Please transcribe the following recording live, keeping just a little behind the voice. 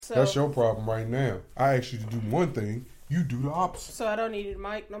So, that's your problem right now. I asked you to do one thing, you do the opposite. So I don't need a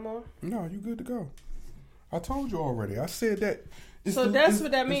mic no more? No, you good to go. I told you already. I said that. That's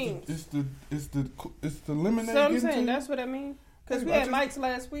what that means. It's the lemonade. So I'm saying that's what I mean. Because we had mics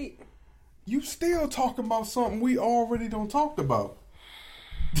last week. You still talking about something we already done talked about.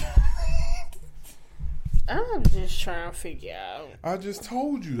 I'm just trying to figure out. I just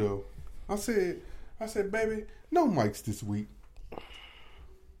told you though. I said, baby, no mics this week.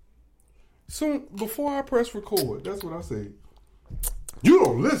 Soon before I press record, that's what I said. You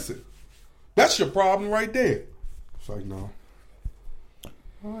don't listen. That's your problem right there. It's like, no.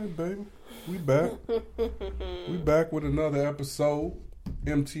 All right, baby. We back. We back with another episode.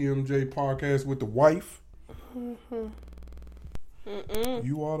 MTMJ podcast with the wife.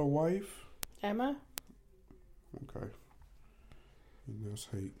 You are the wife? Am I? Okay. And that's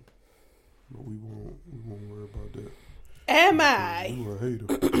hate. But we won't worry about that. Am I? You a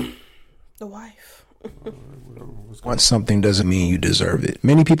hater. The wife. Want something doesn't mean you deserve it.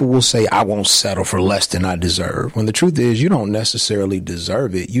 Many people will say, I won't settle for less than I deserve. When the truth is, you don't necessarily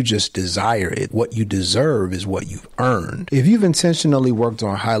deserve it. You just desire it. What you deserve is what you've earned. If you've intentionally worked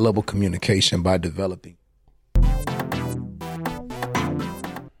on high-level communication by developing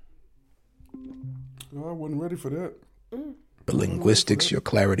I wasn't ready for that. Your linguistics, your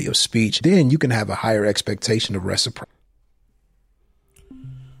clarity of speech, then you can have a higher expectation of reciprocity.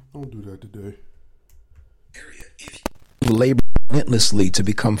 Don't do that today. Labor relentlessly to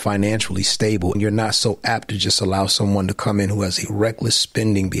become financially stable, and you're not so apt to just allow someone to come in who has a reckless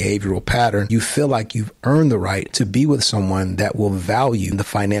spending behavioral pattern. You feel like you've earned the right to be with someone that will value the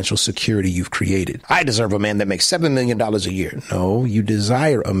financial security you've created. I deserve a man that makes $7 million a year. No, you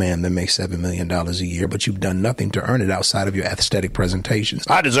desire a man that makes $7 million a year, but you've done nothing to earn it outside of your aesthetic presentations.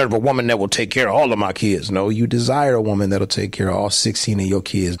 I deserve a woman that will take care of all of my kids. No, you desire a woman that'll take care of all 16 of your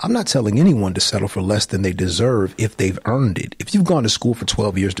kids. I'm not telling anyone to settle for less than they deserve if they've earned it. If you've gone to school for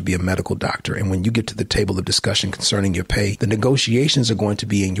 12 years to be a medical doctor, and when you get to the table of discussion concerning your pay, the negotiations are going to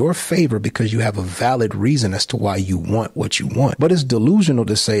be in your favor because you have a valid reason as to why you want what you want. But it's delusional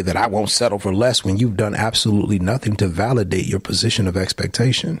to say that I won't settle for less when you've done absolutely nothing to validate your position of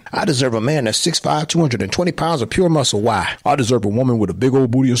expectation. I deserve a man that's 6'5", 220 pounds of pure muscle. Why? I deserve a woman with a big old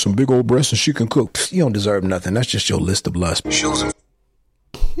booty and some big old breasts and she can cook. Pfft, you don't deserve nothing. That's just your list of lust.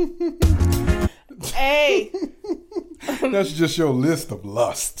 Hey. That's just your list of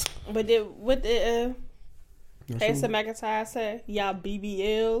lust. But what did Asa McIntyre say? Y'all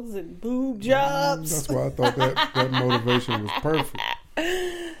BBLs and boob jobs. That's why I thought that motivation was perfect.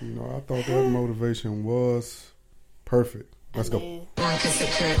 You know, I thought that motivation was perfect. Let's go.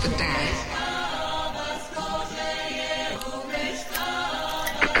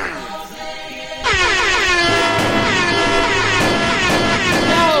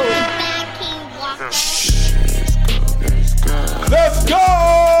 Let's go!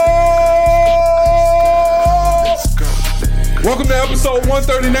 Welcome to episode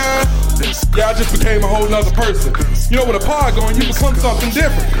 139. Yeah, I just became a whole nother person. You know, with a pod going, you become something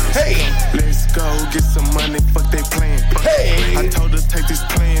different. Hey! Let's go get some money, fuck they plan. Hey! I told her take this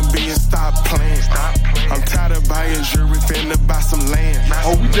plan B and stop playing. I'm tired of buying jewelry, finna buy some land.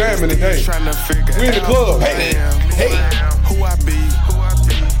 Oh, we jamming today. We in the club. Hey! Hey! Who I be?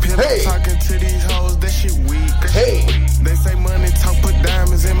 Hey! Talking to these hoes, that shit weak. Hey! They say money talk, put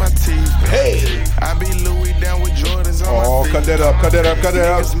diamonds in my teeth. Hey! I be Louis down with Jordans on Oh, my feet. cut that up.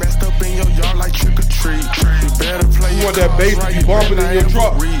 Niggas messed up in your yard like trick or treat. You better play You your want that bass to be bumping in your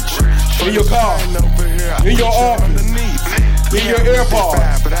truck, in your car, in your office, in your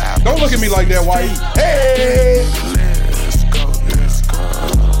AirPods. Don't look at me like that, white. Hey! Let's go, let's go,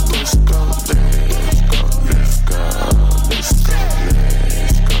 let's go, let's go, let's go, let's go,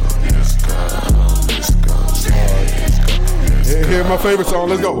 let's go, let's go, let's go. Here's my favorite song.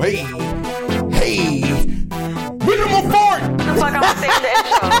 Let's go. Hey! Hey! With him a fart! The fuck I'm saying the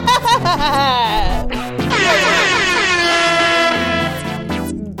intro.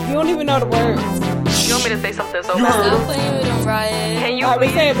 You don't even know the words. You want me to say something so You bad? heard him. Playing with them, Ryan. Can you All right, we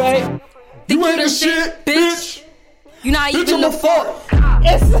please? say it, babe. You ain't the shit, bitch! You not Bitch, even I'm a the fart!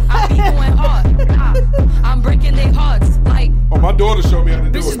 I be going hard. I'm breaking their hearts. Like, Oh, my daughter showed me how to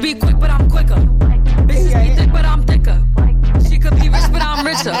do bitches it. be quick, but I'm quicker. Bitches be thick, but I'm thicker. She could be rich, but I'm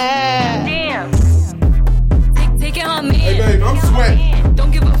richer. Damn. Taking her man. Hey, babe, I'm sweating.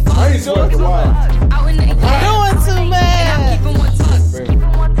 Don't give a fuck. I ain't sweating for a while. Out in the Doing too And I'm bad. keeping one tuck.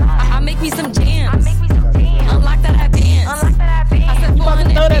 I make me some jams. Unlock that band. I said You about to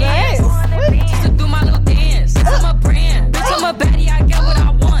throw that ass. just to do my little dance. I'm a brand. Bitch, I'm a baddie. I get what I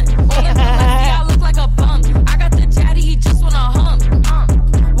want. I look like a bum. I got the daddy. He just wanna hump.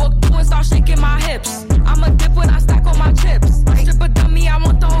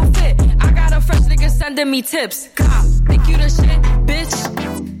 me tips. Think you the shit,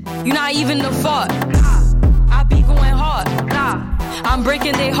 bitch? You not even the fault. I be going hard. I'm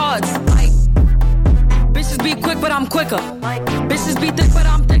breaking their hearts. Like, bitches be quick, but I'm quicker. Bitches be thick, but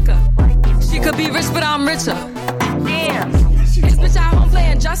I'm thicker. She could be rich, but I'm richer. Damn. This bitch at home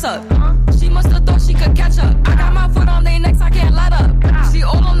playing dress up. She must have thought she could catch up. I got my foot on their necks, I can't let up. She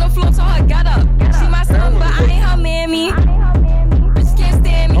all on the floor, told her get up. She my son, but I ain't her mammy. Bitch can't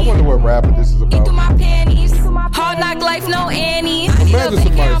stand me. I wonder what rapper this is Eat through about. my panties. Hard knock life, no Annie. I need a Imagine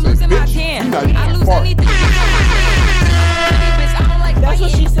vacay, I'm somebody losing say, my bitch, can. you not even I lose fart. anything. Bitch, I don't like That's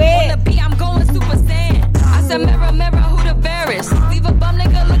what she fighting. said. On the beat, I'm going super saiyan. I said, mirror, mirror, who the fairest? Leave a bum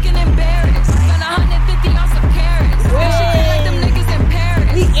nigga looking embarrassed. Spend 150 on some carrots. That shit feel like them niggas in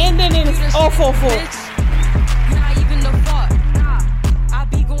Paris. We ended in You the awful shit, for. bitch. You not even the fault. I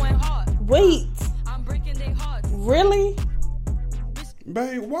be going hard. Wait, I'm breaking their hearts. really?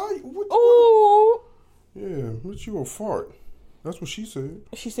 Babe, why? What, Ooh. yeah, what you a fart? That's what she said.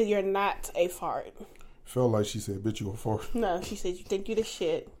 She said you're not a fart. Felt like she said, bitch, you a fart. No, she said you think you the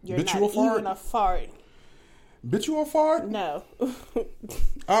shit. You're Bitch, not you a fart? even a fart. Bitch, you a fart? No.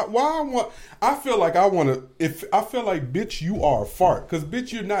 I feel like I want to. If I feel like, bitch, you are a fart, because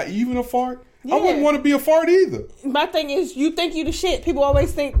bitch, you're not even a fart. Yeah. I wouldn't want to be a fart either. My thing is, you think you the shit. People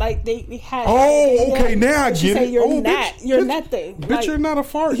always think like they have. Oh, okay, now I She get said it. you're Oh, not. bitch, You're bitch, nothing. Bitch, Like, you're not a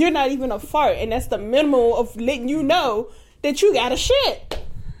fart. You're not even a fart, and that's the minimum of letting you know that you got a shit.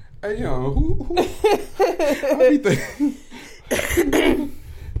 Hey, you know, who I be thinking.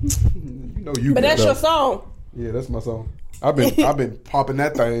 You know you. But that's better. your song. Yeah, that's my song. I've been popping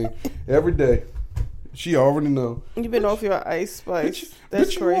that thing every day. She already know. You've been off your Ice Spice. Bitch,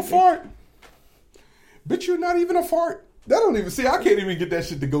 That's bitch, you a crazy. fart. Bitch, you're not even a fart. That don't even see. I can't even get that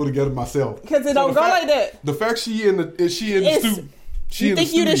shit to go together myself. Because it don't go like that. The fact she in the It's- studio. She You in think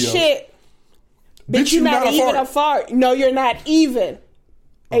the you the studio. shit. Bitch, you're not even a fart. No, you're not even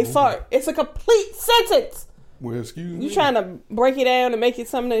a fart. It's a complete sentence. Well, excuse me. You trying to break it down and make it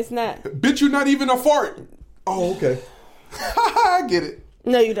something that's not. Bitch, you're not even a fart. Oh, okay. I get it.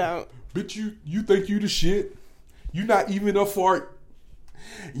 No, you don't. Bitch, you think you the shit. You not even a fart.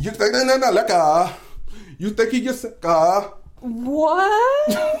 You think no, like you think you just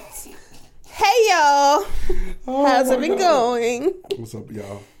What? Hey, y'all. How's it been going? What's up,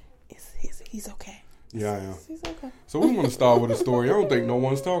 y'all? He's okay. Yeah, I am. He's okay. So we want to start with a story I don't think no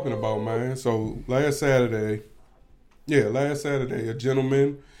one's talking about, man. So last Saturday, a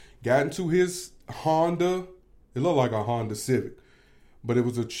gentleman got into his Honda. It looked like a Honda Civic, but it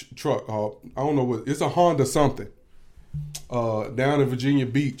was a truck. I don't know what. It's a Honda something. Down in Virginia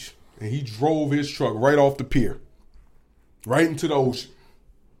Beach, and he drove his truck right off the pier, right into the ocean.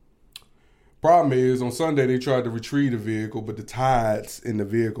 Problem is, on Sunday they tried to retrieve the vehicle, but the tides in the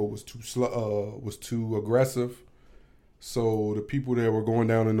vehicle was too aggressive. So the people that were going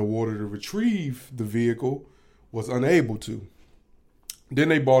down in the water to retrieve the vehicle was unable to. Then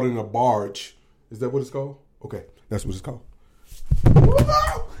they bought in a barge. Is that what it's called? Okay, that's what it's called.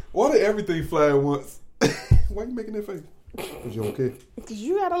 Why did everything fly at once? Why you making that face? Is you okay? Because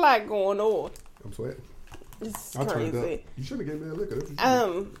you got a lot going on. I'm sweating. It's I turned up. crazy. You should have gave me a liquor. That's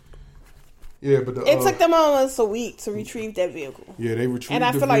what you did. Yeah, but It took them almost a week to retrieve that vehicle. Yeah, they retrieved And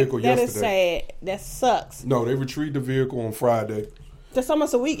I the feel like vehicle that yesterday. is sad. That sucks. No, they retrieved the vehicle on Friday That's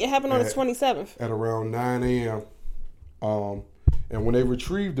almost a week. It happened on the 27th. at around 9 a.m. And when they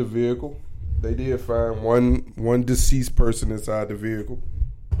retrieved the vehicle, they did find one deceased person inside the vehicle.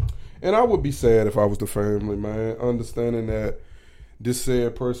 And I would be sad if I was the family, man, understanding that this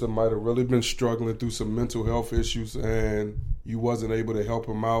said person might have really been struggling through some mental health issues and you wasn't able to help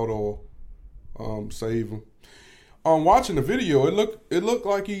him out or save him. Watching the video, it looked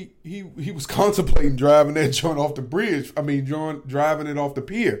like he was contemplating driving that joint off the bridge. I mean, driving it off the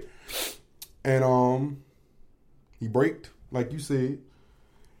pier, and he braked like you said,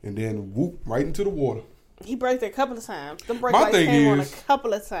 and then whoop right into the water. He braked a couple of times. The brake My lights thing came on a is-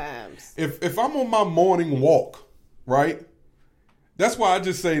 couple of times. If I'm on my morning walk, right? That's why I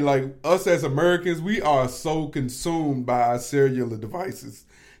just say, like, us as Americans, we are so consumed by our cellular devices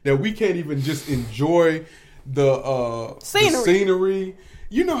that we can't even just enjoy the scenery.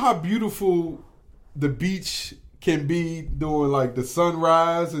 You know how beautiful the beach can be during like the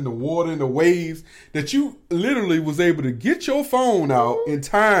sunrise and the water and the waves, that you literally was able to get your phone out in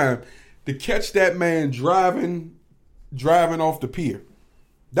time to catch that man driving off the pier.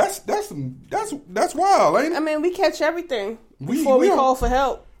 That's wild, ain't it? I mean, we catch everything We before we don't- call for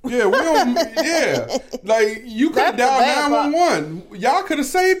help. Yeah, we don't. Yeah, like you could have That's the bad dialed part. 911. Y'all could have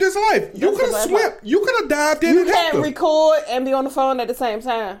saved his life. You That's could the have bad part. swept. You could have dived in You and helped can't him. record and be on the phone at the same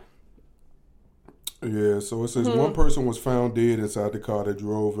time. Yeah, so it says one person was found dead inside the car that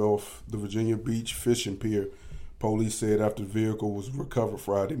drove off the Virginia Beach fishing pier. Police said after the vehicle was recovered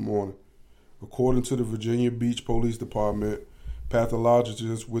Friday morning. According to the Virginia Beach Police Department,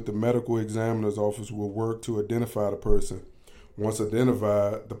 pathologists with the medical examiner's office will work to identify the person. Once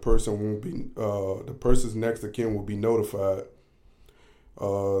identified, the person's next of kin will be notified.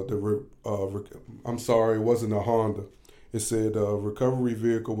 I'm sorry, it wasn't a Honda. It said the recovery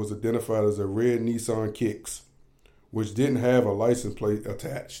vehicle was identified as a red Nissan Kicks, which didn't have a license plate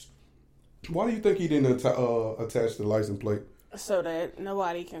attached. Why do you think he didn't attach the license plate? So that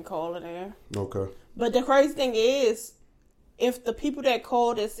nobody can call it in. Okay. But the crazy thing is, if the people that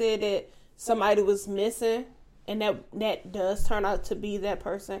called and said that somebody was missing, and that does turn out to be that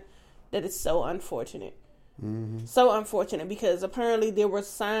person, that is so unfortunate. Mm-hmm. So unfortunate, because apparently there were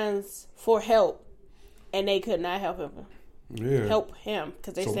signs for help, and they could not help him. Yeah. Help him,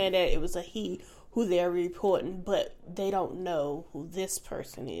 because they're saying that it was a he who they're reporting, but they don't know who this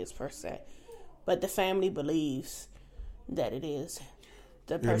person is per se. But the family believes that it is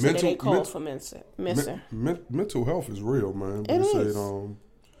the person that they called for missing. Mental health is real, man. It is. Said,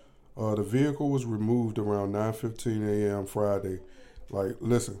 the vehicle was removed around 9:15 a.m. Friday. Like,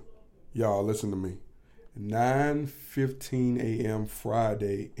 listen, y'all, listen to me. 9:15 a.m.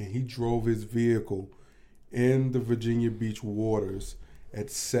 Friday, and he drove his vehicle in the Virginia Beach waters at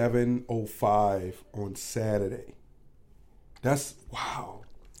 7:05 on Saturday. That's wow.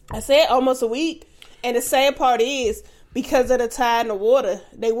 I said almost a week, and the sad part is, because of the tide in the water,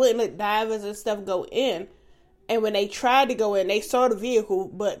 they wouldn't let divers and stuff go in. And when they tried to go in, they saw the vehicle,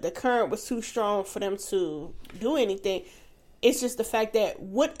 but the current was too strong for them to do anything. It's just the fact that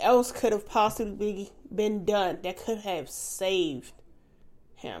what else could have possibly been done that could have saved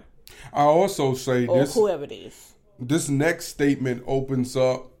him? I also say or this, whoever it is. This next statement opens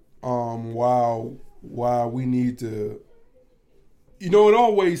up why we need to. It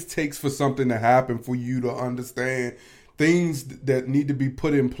always takes for something to happen for you to understand things that need to be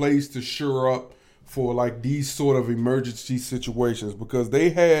put in place to shore up for like these sort of emergency situations, because they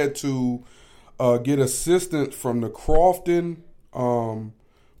had to get assistance from the Crofton,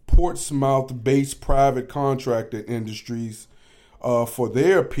 Portsmouth-based private contractor industries for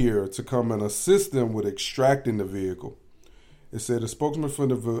their pier to come and assist them with extracting the vehicle. It said a spokesman from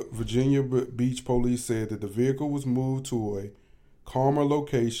the Virginia Beach Police said that the vehicle was moved to a calmer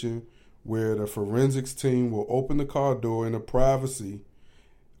location where the forensics team will open the car door in the privacy.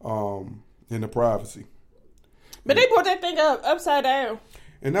 But they brought that thing up upside down.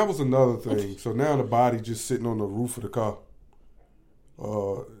 And that was another thing. So now the body just sitting on the roof of the car.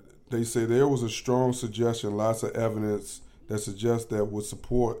 They say there was a strong suggestion, lots of evidence that suggests that would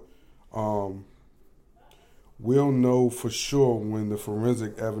support. We'll know for sure when the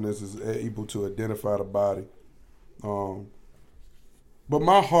forensic evidence is able to identify the body. But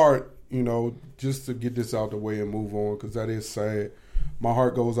my heart, just to get this out the way and move on, because that is sad. My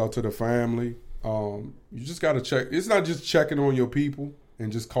heart goes out to the family. You just got to check. It's not just checking on your people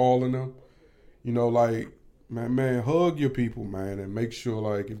and just calling them. Man, hug your people, man, and make sure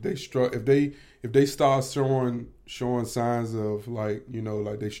like if they start showing signs of like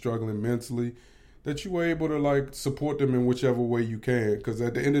they struggling mentally, that you were able to like support them in whichever way you can. Because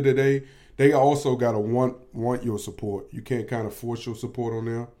at the end of the day, they also gotta want your support. You can't kind of force your support on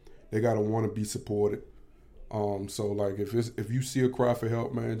them. They gotta want to be supported. So like if you see a cry for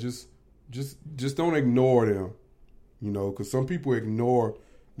help, man, just don't ignore them. Because some people ignore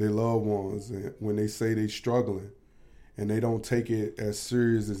their loved ones and when they say they're struggling, and they don't take it as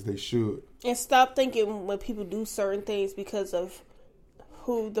serious as they should. And stop thinking when people do certain things because of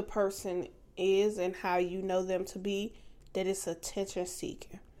who the person is and how you know them to be, that it's attention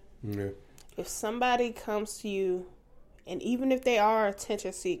seeker. Yeah. If somebody comes to you, and even if they are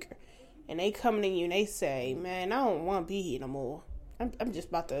attention seeker, and they come to you and they say, man, I don't want to be here no more. I'm just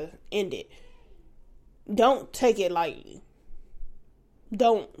about to end it. Don't take it lightly.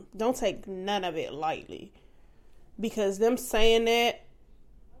 Don't take none of it lightly. Because them saying that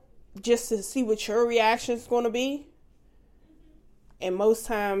just to see what your reaction is going to be, and most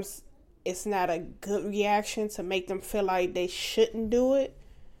times it's not a good reaction to make them feel like they shouldn't do it.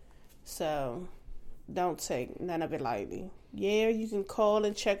 So don't take none of it lightly. Yeah, you can call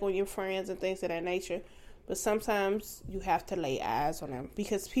and check on your friends and things of that nature, but sometimes you have to lay eyes on them,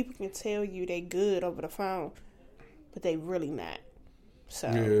 because people can tell you they good over the phone, but they really not. So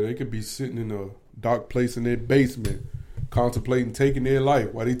yeah, they could be sitting in a dark place in their basement contemplating taking their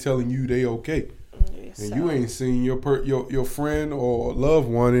life while they telling you they okay. And so, you ain't seen your friend or loved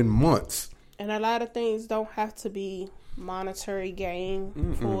one in months. And a lot of things don't have to be monetary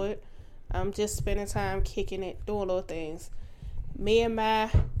gain for it. I'm just spending time kicking it, doing little things. Me and my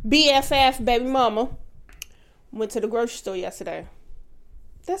BFF baby mama went to the grocery store yesterday.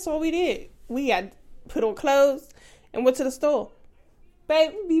 That's all we did. We got put on clothes and went to the store.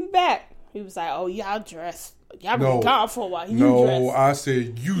 Babe, be back. He was like, "Oh, y'all dressed. Y'all gonna be gone for a while. You dress. I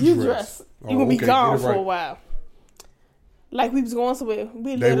said you dress. You gonna be gone for a while." Like we was going somewhere.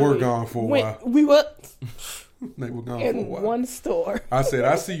 They were gone for a while. We were. They were gone In for a while. one store. I said,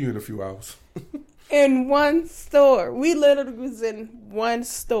 "I see you in a few hours." In one store. We literally was in one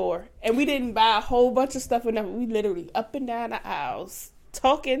store. And we didn't buy a whole bunch of stuff or nothing. We literally up and down the aisles,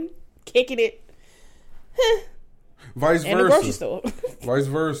 talking, kicking it. Vice in the versa. grocery store. Vice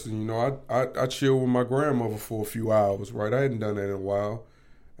versa. You know, I chilled with my grandmother for a few hours, right? I hadn't done that in a while.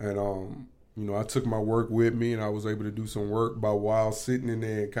 And, you know, I took my work with me and I was able to do some work by while sitting in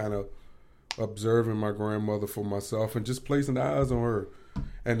there and kind of observing my grandmother for myself and just placing the eyes on her.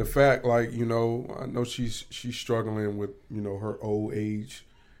 And the fact, like, you know, I know she's struggling with, you know, her old age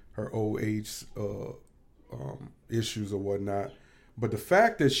issues or whatnot. But the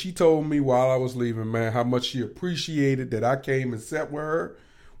fact that she told me while I was leaving, man, how much she appreciated that I came and sat with her,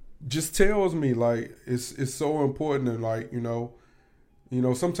 just tells me, like, it's so important. And, like, you know,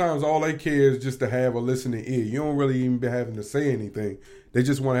 sometimes all they care is just to have a listening ear. You don't really even be having to say anything. They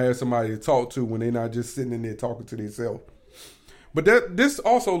just want to have somebody to talk to when they're not just sitting in there talking to themselves. But this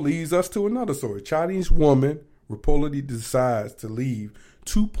also leads us to another story. Chinese woman reportedly decides to leave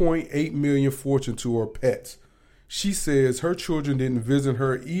 $2.8 million fortune to her pets. She says her children didn't visit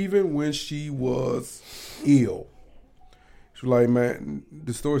her even when she was ill. She's like, man,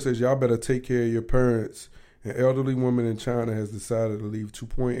 the story says y'all better take care of your parents. An elderly woman in China has decided to leave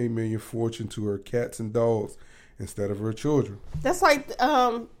 $2.8 million fortune to her cats and dogs instead of her children. That's like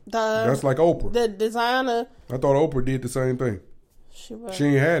That's like Oprah. The designer. I thought Oprah did the same thing. She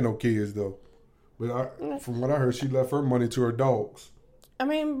ain't had no kids though. But from what I heard, she left her money to her dogs. I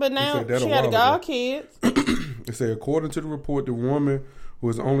mean, but now she had a dog kids. They say, according to the report, the woman, who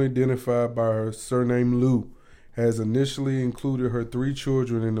is only identified by her surname Liu, has initially included her 3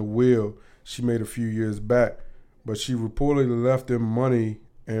 children in the will she made a few years back. But she reportedly left them money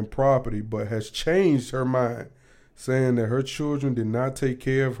and property, but has changed her mind, saying that her children did not take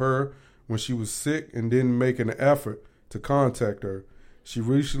care of her when she was sick and didn't make an effort to contact her. She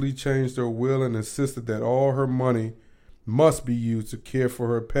recently changed her will and insisted that all her money must be used to care for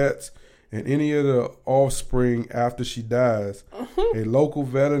her pets and any of the offspring after she dies. A local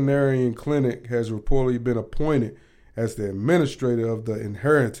veterinarian clinic has reportedly been appointed as the administrator of the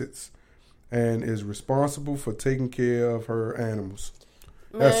inheritance and is responsible for taking care of her animals.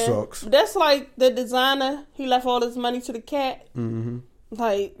 Man, that sucks. That's like the designer. He left all his money to the cat. Mm-hmm.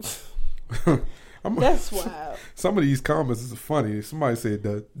 Like, that's wild. Some of these comments is funny. Somebody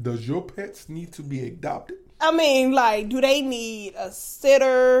said, does your pets need to be adopted? I mean, like, do they need a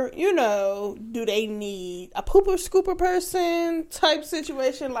sitter? You know, do they need a pooper scooper person type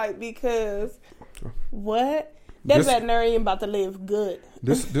situation? Like, because what? That veterinarian about to live good.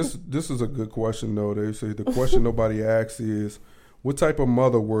 This is a good question, though. They say the question nobody asks is, what type of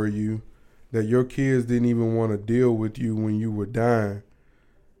mother were you that your kids didn't even want to deal with you when you were dying?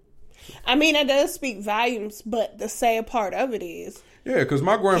 I mean, it does speak volumes, but the sad part of it is... Yeah, because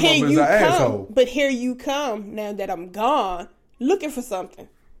my grandmother is an asshole. But here you come, now that I'm gone, looking for something.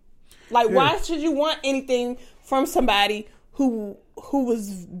 Like, why should you want anything from somebody who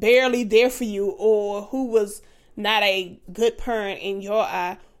was barely there for you or who was not a good parent in your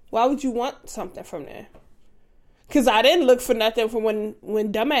eye? Why would you want something from there? Because I didn't look for nothing from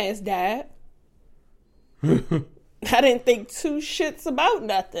when dumbass died. I didn't think 2 shits about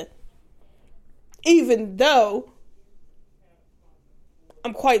nothing. Even though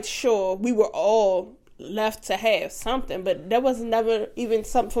I'm quite sure we were all left to have something, but that was never even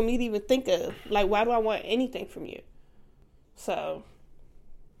something for me to even think of. Like, why do I want anything from you? So...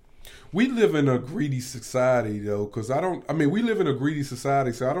 We live in a greedy society, though, we live in a greedy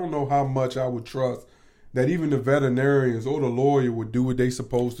society, so I don't know how much I would trust that even the veterinarians or the lawyer would do what they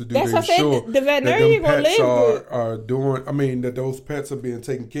supposed to do to ensure the veterinarian that them pets are doing, that those pets are being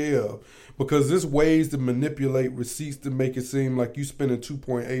taken care of. Because there's ways to manipulate receipts to make it seem like you spending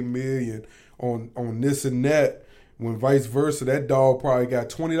 $2.8 million on this and that, when vice versa, that dog probably got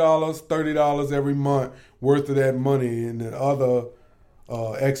 $20, $30 every month worth of that money, and the other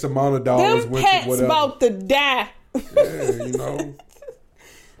X amount of dollars them went to pets whatever. About to die. Yeah, you know.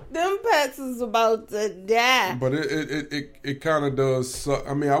 Them pets is about to die. But it kind of does suck.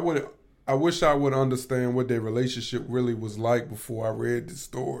 I mean, I wish I would understand what their relationship really was like before I read this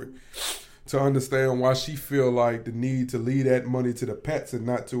story. to understand why she feel like the need to leave that money to the pets and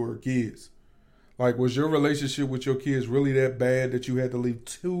not to her kids. Like, was your relationship with your kids really that bad that you had to leave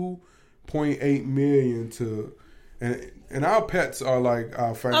 $2.8 million to? And our pets are like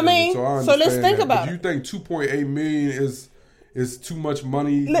our family. I mean, so let's think about it. Do you think $2.8 million is too much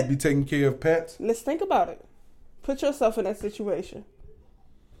money to be taking care of pets? Let's think about it. Put yourself in that situation.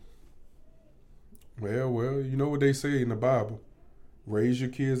 Well, you know what they say in the Bible. Raise your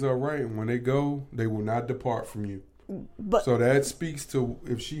kids up right, and when they go, they will not depart from you. But so that speaks to,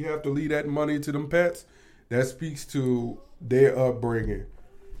 if she have to leave that money to them pets, that speaks to their upbringing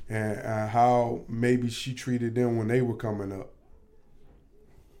and how maybe she treated them when they were coming up.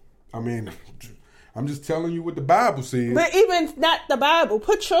 I mean, I'm just telling you what the Bible says. But even not the Bible,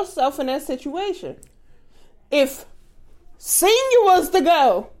 put yourself in that situation. If Senior was to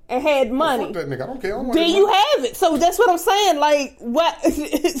go and had money, fuck that nigga. I don't care. I don't then you have it. So that's what I'm saying. Like, what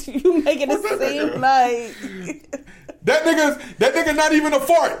you making it seem like that nigga not even a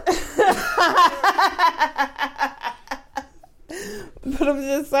fart. But I'm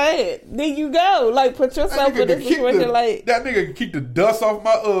just saying, then you go. Like, put yourself in a situation like that nigga can keep the dust off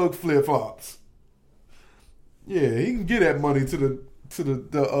my UGG flip flops. Yeah, he can get that money to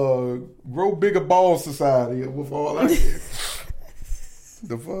the Grow Bigger Balls Society with all that shit.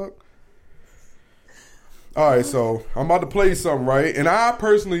 The fuck? All right, so I'm about to play something, right? And I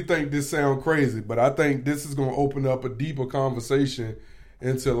personally think this sounds crazy, but I think this is going to open up a deeper conversation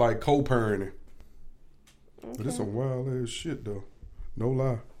into like co-parenting. Okay. But it's some wild ass shit though. No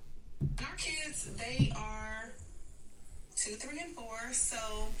lie. Our kids, they are 2, 3, and 4,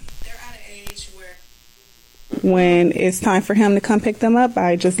 so they're at an age where when it's time for him to come pick them up,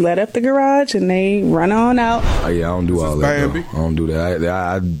 I just let up the garage and they run on out. Oh, yeah, I don't do all that. I don't do that.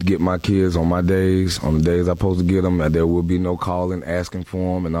 I get my kids on my days, on the days I'm supposed to get them. There will be no calling, asking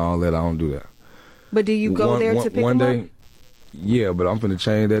for them, and all that. I don't do that. But do you go there to pick them up? Yeah, but I'm finna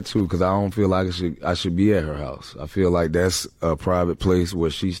change that too because I don't feel like I should be at her house. I feel like that's a private place where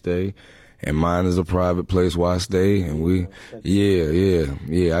she stay, and mine is a private place where I stay. And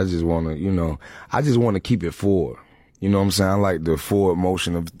yeah. I just wanna keep it forward. You know what I'm saying? I like the forward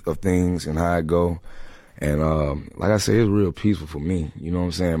motion of things and how it go. And like I say, it's real peaceful for me. You know what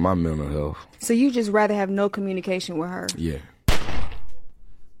I'm saying? My mental health. So you just rather have no communication with her? Yeah.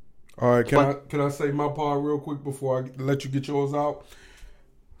 All right, can I say my part real quick before I let you get yours out?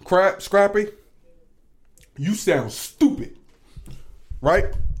 Scrappy, you sound stupid, right?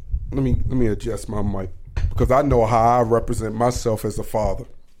 Let me adjust my mic because I know how I represent myself as a father,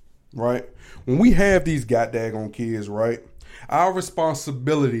 right? When we have these goddamn kids, right, our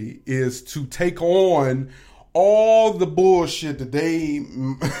responsibility is to take on all the bullshit that they,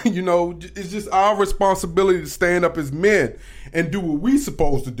 it's just our responsibility to stand up as men and do what we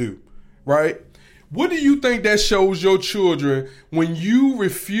supposed to do. Right? What do you think that shows your children when you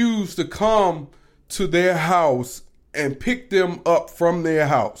refuse to come to their house and pick them up from their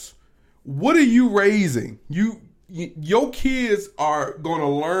house? What are you raising? Your kids are going to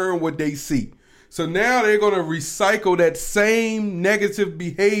learn what they see. So now they're going to recycle that same negative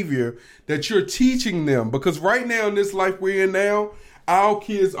behavior that you're teaching them. Because right now in this life we're in now, our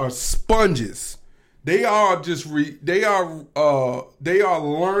kids are sponges. They are they are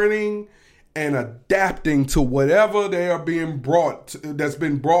learning and adapting to whatever they are being that's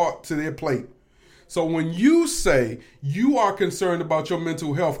been brought to their plate. So when you say you are concerned about your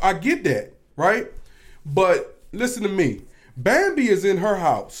mental health, I get that, right? But listen to me. Bambi is in her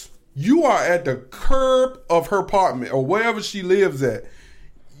house. You are at the curb of her apartment or wherever she lives at.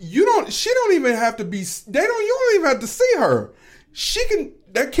 You don't even have to be, you don't even have to see her.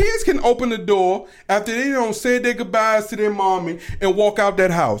 Their kids can open the door after they don't say their goodbyes to their mommy and walk out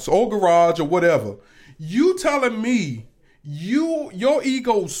that house or garage or whatever. You telling me your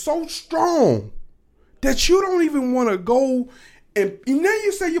ego is so strong that you don't even want to go and now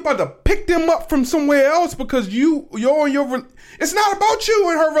you say you're about to pick them up from somewhere else because it's not about you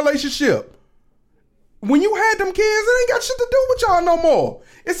and her relationship. When you had them kids, it ain't got shit to do with y'all no more.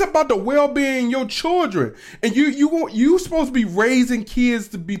 It's about the well-being of your children. And you supposed to be raising kids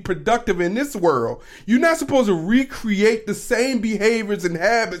to be productive in this world. You're not supposed to recreate the same behaviors and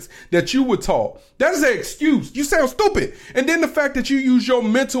habits that you were taught. That is an excuse. You sound stupid. And then the fact that you use your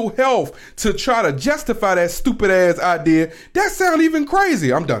mental health to try to justify that stupid-ass idea, that sounds even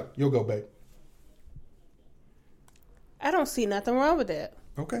crazy. I'm done. You'll go, babe. I don't see nothing wrong with that.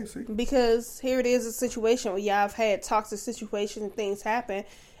 Okay, see. Because here it is, a situation where y'all have had toxic situations and things happen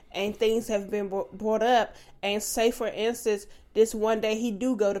and things have been brought up. And say, for instance, this one day he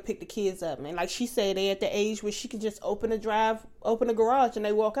do go to pick the kids up. And like she said, they at the age where she can just open a garage and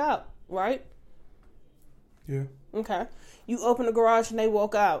they walk out. right? Yeah. Okay. You open the garage and they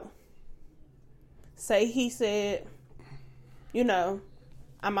walk out. Say he said, you know,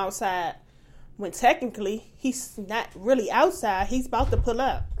 I'm outside. When technically, he's not really outside. He's about to pull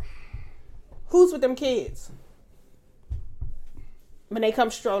up. Who's with them kids? When they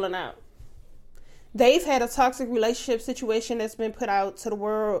come strolling out. They've had a toxic relationship situation that's been put out to the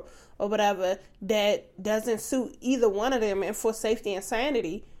world or whatever that doesn't suit either one of them, and for safety and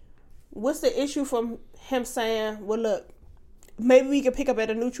sanity, what's the issue from him saying, well, look, maybe we can pick up at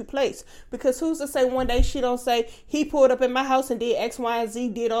a neutral place? Because who's to say one day she don't say, he pulled up in my house and did X, Y, and Z,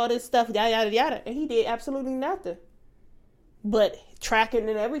 did all this stuff, yada, yada, yada, and he did absolutely nothing. But tracking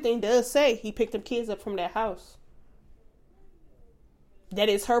and everything does say he picked them kids up from that house. That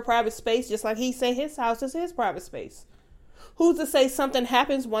is her private space, just like he said his house is his private space. Who's to say something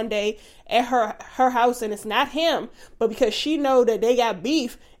happens one day at her house and it's not him, but because she know that they got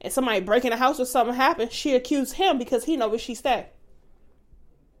beef and somebody break in the house or something happens, she accused him because he know where she stay.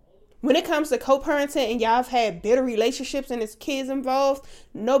 When it comes to co-parenting and y'all have had bitter relationships and there's kids involved,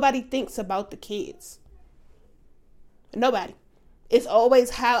 nobody thinks about the kids. Nobody. It's always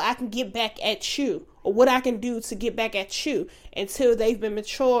how I can get back at you, or what I can do to get back at you, until they've been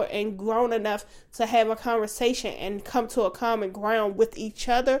mature and grown enough to have a conversation and come to a common ground with each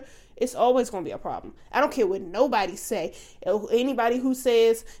other. It's always going to be a problem. I don't care what nobody say. Anybody who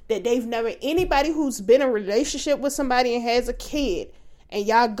says that anybody who's been in a relationship with somebody and has a kid and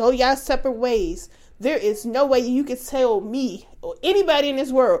y'all go y'all separate ways, there is no way you can tell me or anybody in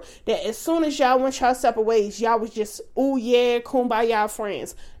this world that as soon as y'all went y'all separate ways, y'all was just, ooh yeah, kumbaya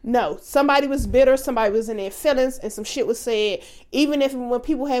friends. No, somebody was bitter, somebody was in their feelings, and some shit was said. Even if when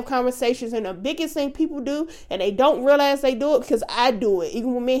people have conversations, and the biggest thing people do, and they don't realize they do it, because I do it,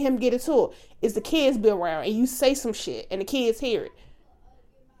 even when me and him get into it, is the kids be around, and you say some shit, and the kids hear it.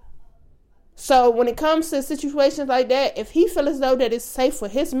 So when it comes to situations like that, if he feels as though that it's safe for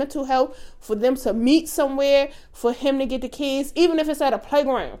his mental health, for them to meet somewhere, for him to get the kids, even if it's at a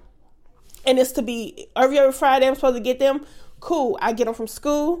playground, and it's to be every Friday I'm supposed to get them, cool, I get them from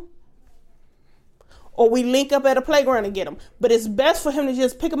school, or we link up at a playground and get them. But it's best for him to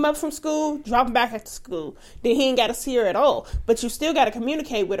just pick them up from school, drop them back at the school. Then he ain't got to see her at all. But you still got to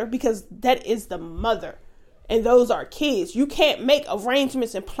communicate with her, because that is the mother. And those are kids. You can't make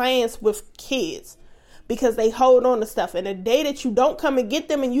arrangements and plans with kids because they hold on to stuff. And the day that you don't come and get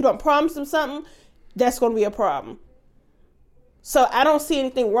them and you don't promise them something, that's going to be a problem. So I don't see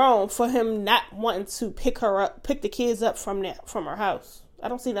anything wrong for him not wanting to pick the kids up from her house. I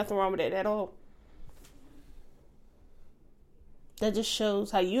don't see nothing wrong with that at all. That just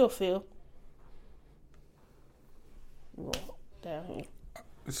shows how you'll feel. Down here.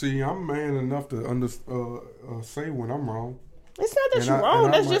 See, I'm man enough to say when I'm wrong. It's not that you're wrong.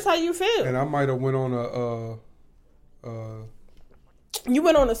 That's just how you feel. And I might have went on you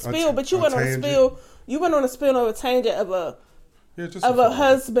went on a spill, but you went on a spill. You went on a spill of a tangent of a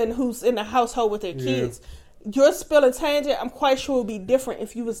husband who's in the household with their kids. Your spill and tangent, I'm quite sure would be different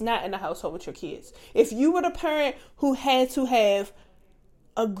if you was not in the household with your kids. If you were the parent who had to have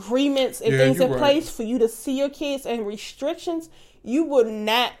agreements and things in place for you to see your kids and restrictions, you would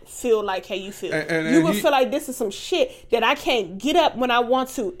not feel like how you feel. You would feel like this is some shit that I can't get up when I want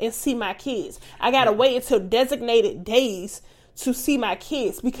to and see my kids. I gotta wait until designated days to see my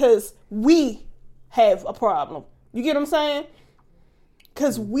kids because we have a problem. You get what I'm saying?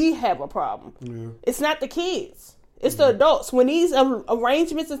 Because we have a problem. Yeah. It's not the kids. It's the adults. When these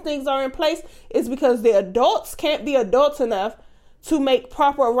arrangements and things are in place, it's because the adults can't be adults enough to make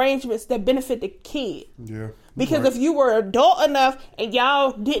proper arrangements that benefit the kid. Yeah. Because if you were adult enough and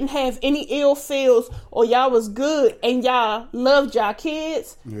y'all didn't have any ill feels or y'all was good and y'all loved y'all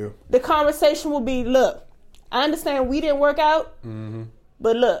kids, the conversation would be, look, I understand we didn't work out,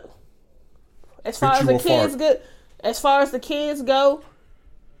 but look, as far as the kids go,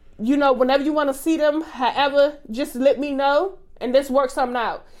 you know, whenever you want to see them, however, just let me know and let's work something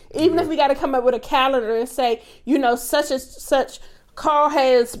out. Even if we got to come up with a calendar and say, you know, such and such, Carl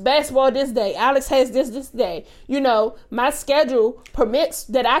has basketball this day, Alex has this day. You know, my schedule permits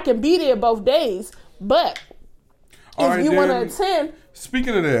that I can be there both days, but if you want to attend.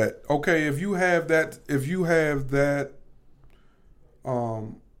 Speaking of that, okay, if you have that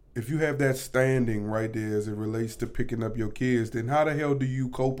standing right there as it relates to picking up your kids, then how the hell do you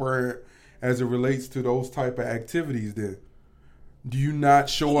co-parent as it relates to those type of activities then? Do you not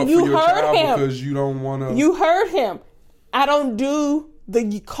show up for your child because you don't want to? You heard him. I don't do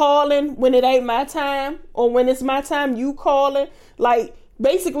the calling when it ain't my time or when it's my time, you calling. Like,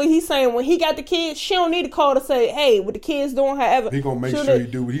 Basically, he's saying when he got the kids, she don't need to call to say, hey, what the kids doing, however. He gonna make sure he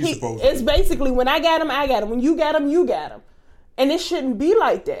do what he's supposed to. It's basically, when I got him, I got him. When you got him, you got him. And it shouldn't be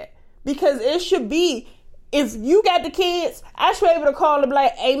like that. Because it should be, if you got the kids, I should be able to call and be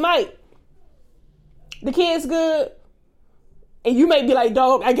like, hey, Mike, the kids good? And you may be like,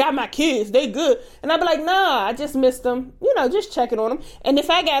 dog, I got my kids. They good. And I'd be like, nah, I just missed them. You know, just checking on them. And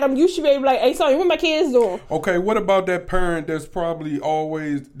if I got them, you should be able to be like, hey, sorry, what my kids doing? Okay, what about that parent that's probably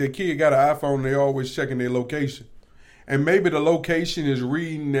always, their kid got an iPhone and they always checking their location? And maybe the location is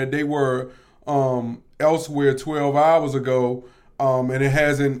reading that they were elsewhere 12 hours ago, and it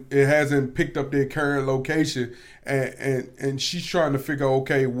hasn't picked up their current location. And she's trying to figure out,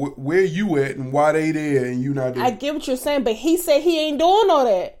 okay, where you at and why they there and you not there. I get what you're saying, but he said he ain't doing all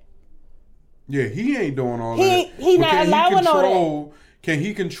that. Yeah, he ain't doing all that. He not allowing all that. Can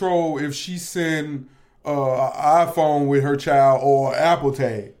he control if she send an iPhone with her child or Apple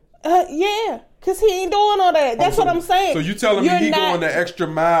Tag? Yeah, because he ain't doing all that. That's what I'm saying. So you telling me he going the extra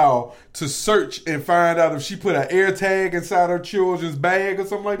mile to search and find out if she put an air tag inside her children's bag or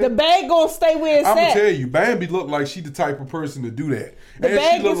something like that? The bag gonna stay where it's at. I'm gonna tell you, Bambi look like she the type of person to do that. The and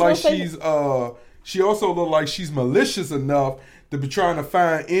bag she look like is she also look like she's malicious enough to be trying to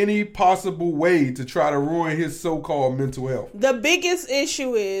find any possible way to try to ruin his so-called mental health. The biggest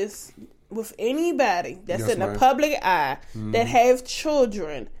issue is with anybody that's in the public eye that have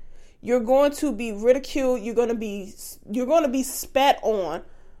children, you're going to be ridiculed. You're going to be spat on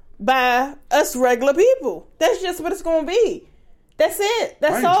by us regular people. That's just what it's going to be. That's it.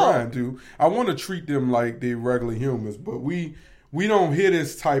 That's all. I ain't trying to. I want to treat them like they're regular humans, but we don't hear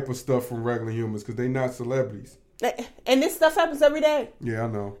this type of stuff from regular humans because they're not celebrities. And this stuff happens every day. Yeah, I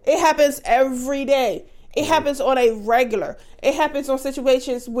know. It happens every day. It happens on a regular. It happens on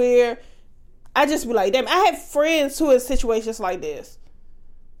situations where I just be like, damn, I have friends who are in situations like this.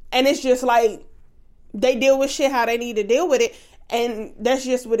 And it's just like, they deal with shit how they need to deal with it. And that's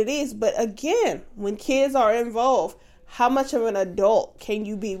just what it is. But again, when kids are involved, how much of an adult can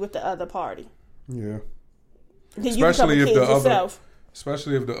you be with the other party? Yeah. Especially if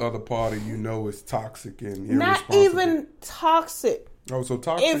the other party is toxic and irresponsible. Not even toxic. Oh, so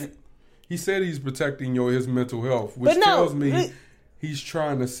toxic. He said he's protecting his mental health, which tells me he's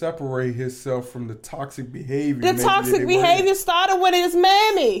trying to separate himself from the toxic behavior. The toxic behavior started with his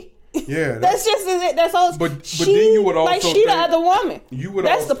mammy. Yeah, that's just it. That's all. But then you would also think the other woman.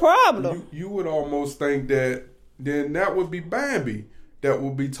 That's the problem. You would almost think that then that would be Bambi that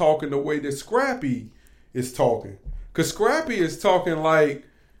would be talking the way that Scrappy is talking, because Scrappy is talking like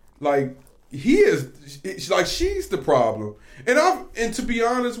he is. It's like she's the problem, and to be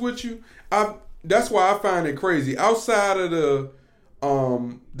honest with you, that's why I find it crazy. Outside of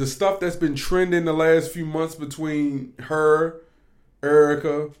the stuff that's been trending the last few months between her,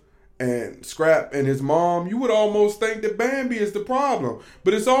 Erica, and Scrap and his mom, you would almost think that Bambi is the problem.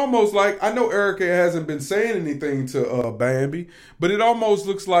 But it's almost like, I know Erica hasn't been saying anything to Bambi, but it almost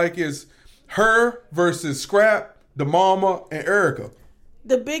looks like it's her versus Scrap, the mama, and Erica.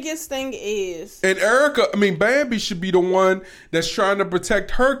 The biggest thing is... And Bambi should be the one that's trying to protect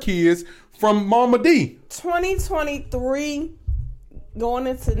her kids from Mama D. 2023... going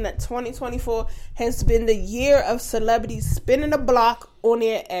into 2024 has been the year of celebrities spinning the block on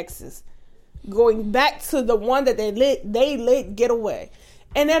their exes, going back to the one that they let get away,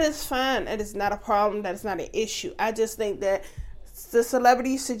 and that is fine. That is not a problem. That is not an issue. I just think that the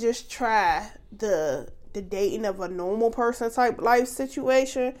celebrities should just try the dating of a normal person type life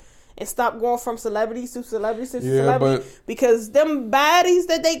situation and stop going from celebrities to celebrities to celebrity, because them bodies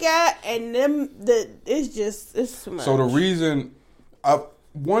that they got and it's too much. So the reason.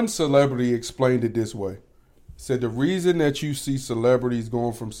 One celebrity explained it this way. Said the reason that you see celebrities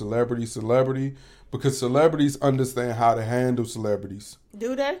going from celebrity to celebrity, because celebrities understand how to handle celebrities.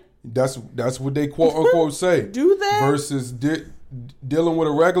 Do they? That's what they quote unquote say. Do they? Versus dealing with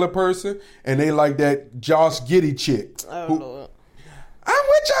a regular person, and they like that Josh Giddey chick. Oh, Lord. I'm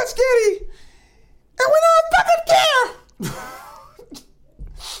with Josh Giddey, and we don't fucking care.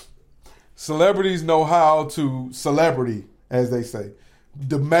 Celebrities know how to celebrity, as they say.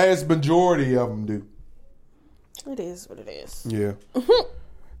 The mass majority of them do. It is what it is. Yeah.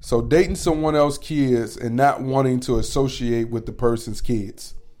 So dating someone else's kids and not wanting to associate with the person's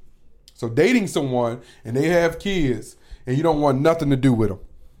kids. So dating someone and they have kids and you don't want nothing to do with them.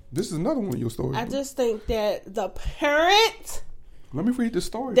 This is another one of your stories. I just think that the parent... Let me read the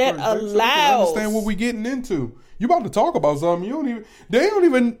story that first, so allows... understand what we're getting into. You about to talk about something.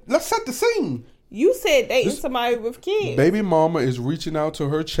 Let's set the scene. You said dating somebody with kids. Baby mama is reaching out to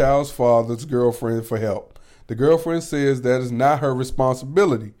her child's father's girlfriend for help. The girlfriend says that is not her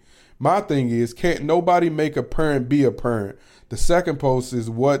responsibility. My thing is, can't nobody make a parent be a parent? The second post is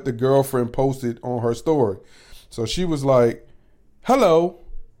what the girlfriend posted on her story. So she was like, hello,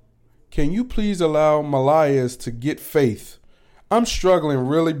 can you please allow Malayas to get Faith? I'm struggling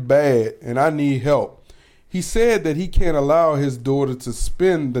really bad and I need help. He said that he can't allow his daughter to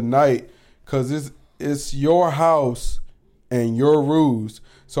spend the night because it's your house and your rules.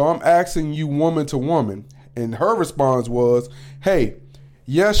 So I'm asking you woman to woman. And her response was, hey,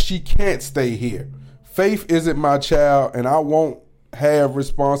 yes, she can't stay here. Faith isn't my child, and I won't have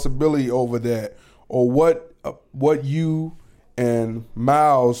responsibility over that or what you and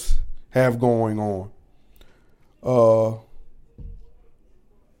Miles have going on.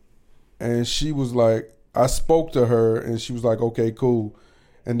 And she was like, I spoke to her, and she was like, okay, cool.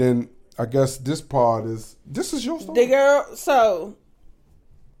 And then I guess this is your story. The girl, so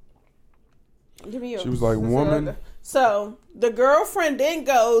give me your. She was like, woman. So the girlfriend then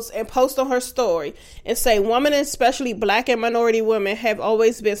goes and posts on her story and say, women, especially black and minority women, have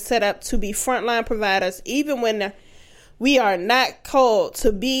always been set up to be frontline providers, even when we are not called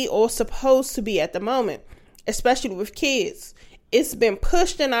to be or supposed to be at the moment, especially with kids. It's been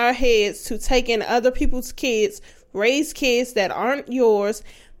pushed in our heads to take in other people's kids, raise kids that aren't yours,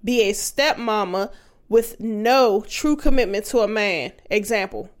 be a stepmama with no true commitment to a man.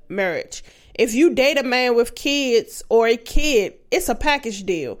 Example, marriage. If you date a man with kids or a kid, it's a package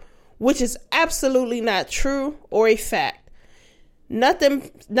deal, which is absolutely not true or a fact.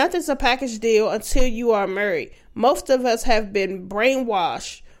 Nothing's a package deal until you are married. Most of us have been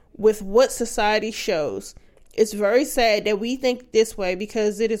brainwashed with what society shows. It's very sad that we think this way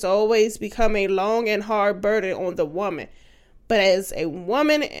because it has always become a long and hard burden on the woman. But as a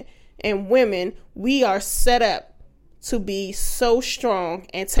woman and women, we are set up to be so strong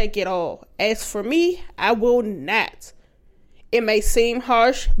and take it all. As for me, I will not. It may seem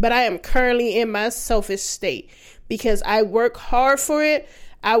harsh, but I am currently in my selfish state because I work hard for it.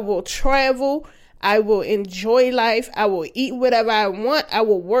 I will travel. I will enjoy life. I will eat whatever I want. I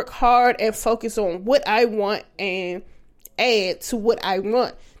will work hard and focus on what I want and add to what I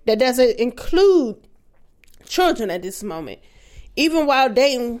want. That doesn't include children at this moment. Even while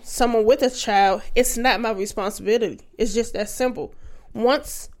dating someone with a child, it's not my responsibility. It's just that simple.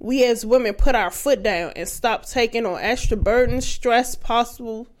 Once we as women put our foot down and stop taking on extra burdens, stress,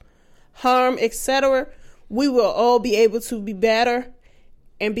 possible harm, etc., we will all be able to be better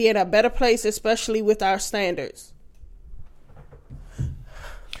and be in a better place, especially with our standards.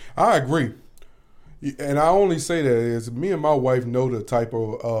 I agree. And I only say that is me and my wife know the type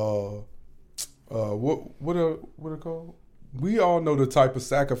of what are called? We all know the type of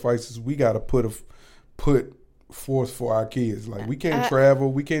sacrifices we got to put forth for our kids. Like we can't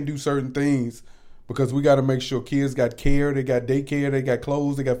travel, we can't do certain things because we got to make sure kids got care, they got daycare, they got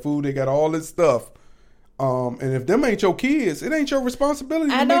clothes, they got food, they got all this stuff. And if them ain't your kids, it ain't your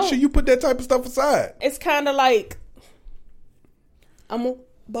responsibility to make sure you put that type of stuff aside. It's kind of like I'm on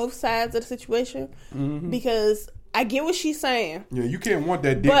both sides of the situation because I get what she's saying. Yeah, you can't want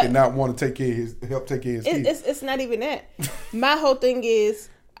that dick and not want to help take care of his kids. It's not even that. My whole thing is,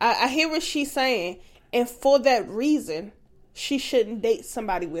 I hear what she's saying, and for that reason, she shouldn't date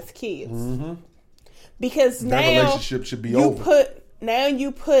somebody with kids. Mm-hmm. Because that now relationship should be over.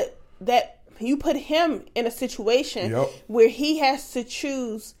 You put him in a situation where he has to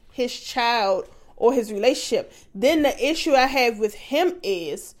choose his child or his relationship. Then the issue I have with him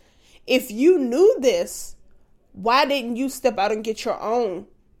is, if you knew this, why didn't you step out and get your own?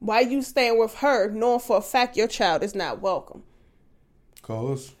 Why you staying with her knowing for a fact your child is not welcome?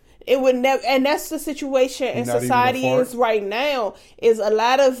 Cause it would never, and that's the situation in society is right now, is a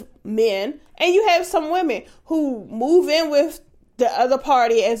lot of men, and you have some women who move in with the other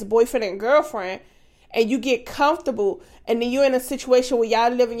party as boyfriend and girlfriend, and you get comfortable, and then you're in a situation where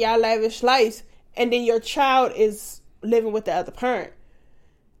y'all living y'all lavish life, and then your child is living with the other parent.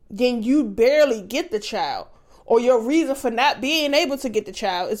 Then you barely get the child. Or your reason for not being able to get the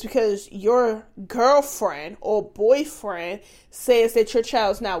child is because your girlfriend or boyfriend says that your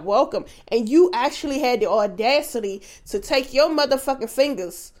child's not welcome. And you actually had the audacity to take your motherfucking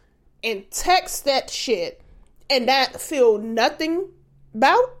fingers and text that shit and not feel nothing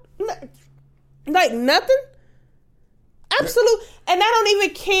about? Like nothing? Absolutely. And I don't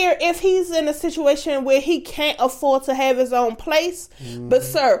even care if he's in a situation where he can't afford to have his own place. Mm-hmm. But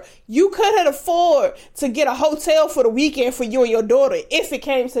sir, you couldn't afford to get a hotel for the weekend for you and your daughter if it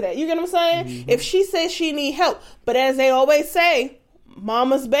came to that. You get what I'm saying? Mm-hmm. If she says she need help. But as they always say,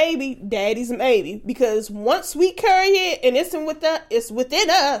 mama's baby, daddy's maybe. Because once we carry it and it's within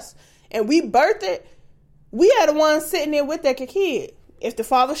us and we birth it, we are the ones sitting there with that kid. If the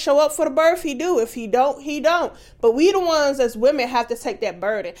father show up for the birth, he do. If he don't, he don't. But we the ones as women have to take that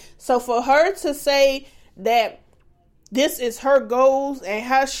burden. So for her to say that this is her goals and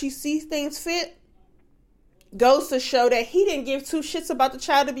how she sees things fit, goes to show that he didn't give two shits about the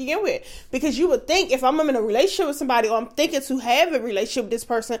child to begin with. Because you would think if I'm in a relationship with somebody, or I'm thinking to have a relationship with this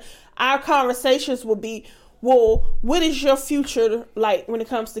person, our conversations will be, well, what is your future like when it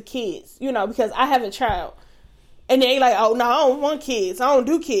comes to kids? You know, because I have a child. And they like, oh, no, I don't want kids. I don't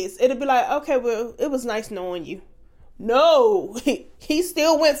do kids. It'll be like, okay, well, it was nice knowing you. No, he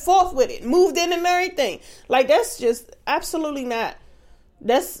still went forth with it, moved in and everything. Like, that's just absolutely not.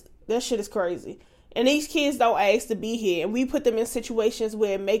 That shit is crazy. And these kids don't ask to be here. And we put them in situations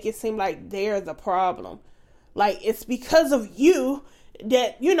where it make it seem like they're the problem. Like, it's because of you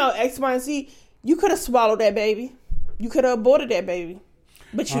that, you know, X, Y, and Z, you could have swallowed that baby. You could have aborted that baby.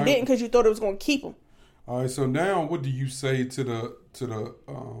 But you didn't because you thought it was going to keep him. All right, so now what do you say to the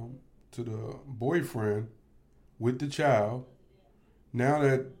boyfriend with the child? Now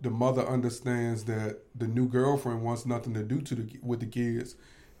that the mother understands that the new girlfriend wants nothing to do with the kids,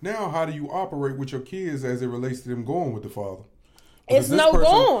 now how do you operate with your kids as it relates to them going with the father? It's no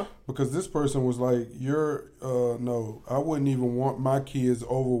going. Because this person was like, no, I wouldn't even want my kids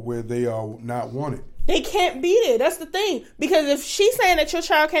over where they are not wanted. They can't be there. That's the thing. Because if she's saying that your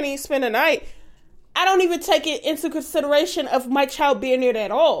child can't even spend the night, I don't even take it into consideration of my child being there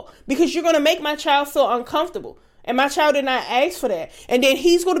at all. Because you're going to make my child feel uncomfortable. And my child did not ask for that. And then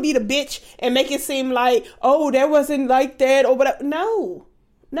he's going to be the bitch and make it seem like, oh, that wasn't like that or whatever.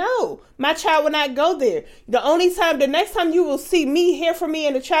 No, my child will not go there. The next time you will see me, hear from me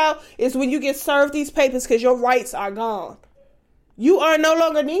and the child is when you get served these papers because your rights are gone. You are no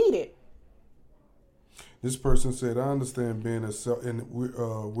longer needed. This person said, I understand being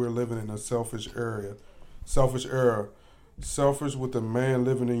we're living in a selfish era. Selfish with a man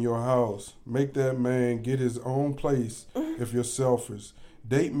living in your house. Make that man get his own place if you're selfish.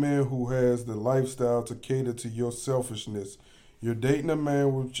 Date men who has the lifestyle to cater to your selfishness. You're dating a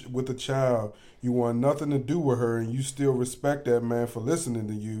man with a child. You want nothing to do with her, and you still respect that man for listening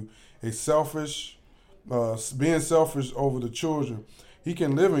to you. Being selfish over the children. He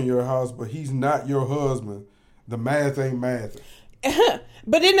can live in your house, but he's not your husband. The math ain't math.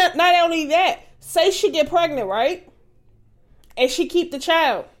 But then not only that, say she get pregnant, right? And she keep the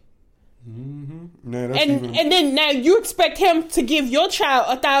child. Mm-hmm. And then now you expect him to give your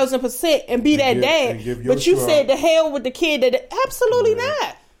child 1,000% and be that dad. But you said the hell with the kid. Absolutely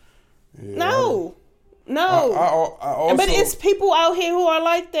not. Yeah, no. I also, but it's people out here who are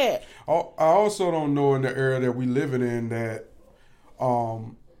like that. I also don't know in the era that we living in that.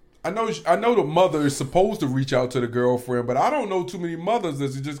 I know the mother is supposed to reach out to the girlfriend, but I don't know too many mothers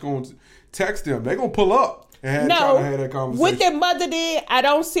that's just going to text them. They're going to pull up and try to have that conversation. What their mother did, I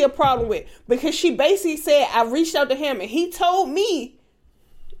don't see a problem with. Because she basically said, I reached out to him and he told me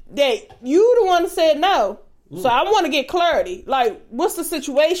that you the one that said no. So I want to get clarity. Like, what's the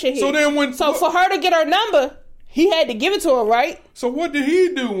situation here? So for her to get her number, he had to give it to her, right? So what did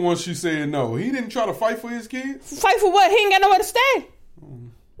he do once she said no? He didn't try to fight for his kids? Fight for what? He ain't got nowhere to stay.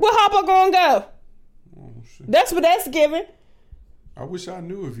 Where Hopper gonna go? Oh, shit. That's what that's giving. I wish I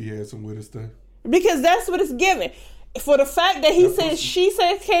knew if he had somewhere to stay. Because that's what it's giving. For the fact that she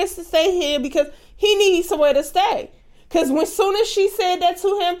said can't stay here because he needs somewhere to stay. Because as soon as she said that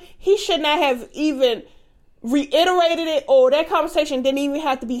to him, he should not have even reiterated it, or that conversation didn't even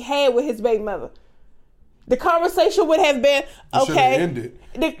have to be had with his baby mother. The conversation would have been, okay. Ended.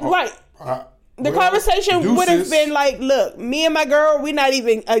 Right. The conversation would have been like, look, me and my girl, we're not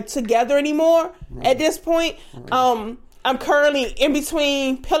even together anymore at this point. I'm currently in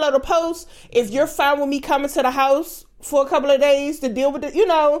between pillar to post. If you're fine with me coming to the house for a couple of days to deal with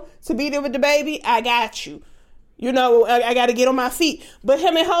to be there with the baby, I got you. I got to get on my feet. But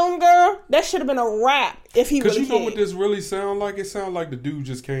him and homegirl, that should have been a wrap if he really Because you know what this really sound like? It sound like the dude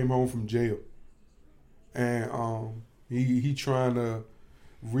just came home from jail. And he trying to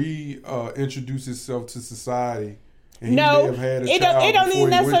reintroduce himself to society. And no, it don't even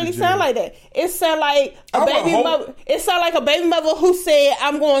necessarily sound like that. It sound like a baby mother. It sound like a baby mother who said,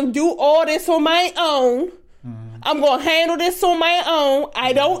 "I'm going to do all this on my own. Mm-hmm. I'm going to handle this on my own.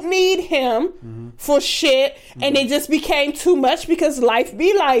 I don't need him for shit." Mm-hmm. And it just became too much because life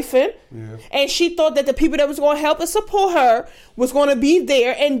be lifing. Yeah. And she thought that the people that was going to help and support her was going to be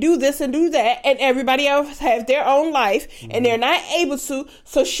there and do this and do that, and everybody else have their own life, and they're not able to.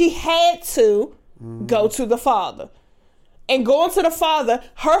 So she had to go to the father. And going to the father,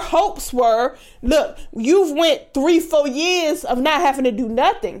 her hopes were, look, you've went 3-4 years of not having to do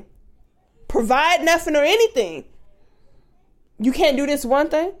nothing. provide nothing or anything. You can't do this one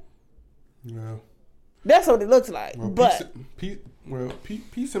thing. Yeah. That's what it looks like. Well, but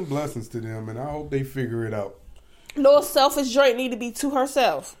peace and blessings to them, and I hope they figure it out. Little selfish joint need to be to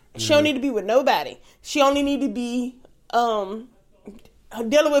herself. She don't need to be with nobody. She only need to be dealing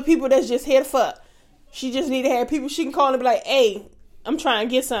with people that's just here to fuck. She just need to have people she can call and be like, hey, I'm trying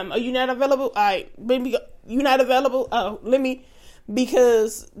to get something. Are you not available? All right, baby, you not available? Oh,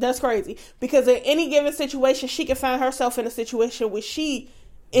 because that's crazy. Because in any given situation, she can find herself in a situation where she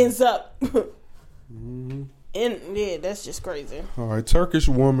ends up. And yeah, that's just crazy. All right, Turkish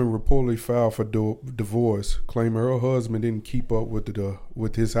woman reportedly filed for divorce, claiming her husband didn't keep up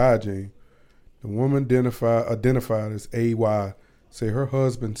with his hygiene. The woman identified as AY say her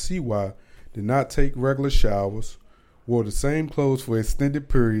husband CY did not take regular showers, wore the same clothes for extended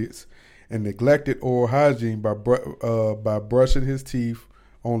periods, and neglected oral hygiene by brushing his teeth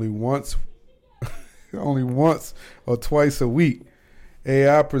only once or twice a week.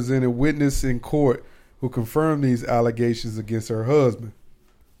 AI presented witness in court who confirmed these allegations against her husband.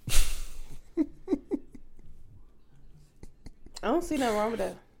 I don't see nothing wrong with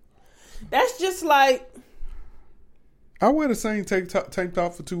that. That's just like... I wear the same tank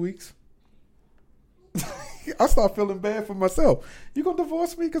top for 2 weeks. I start feeling bad for myself. You gonna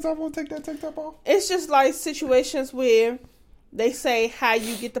divorce me because I won't take that tank top off? It's just like situations where they say how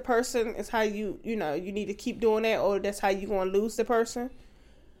you get the person is how you need to keep doing that, or that's how you gonna lose the person.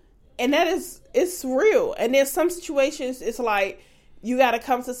 And it's real. And there's some situations it's like you got to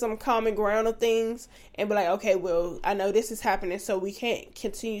come to some common ground of things and be like, okay, well, I know this is happening, so we can't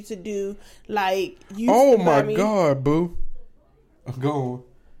continue to do like you. Oh my God, boo! Go on.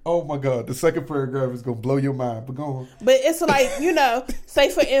 Oh my God, the second paragraph is gonna blow your mind, but go on. But it's like,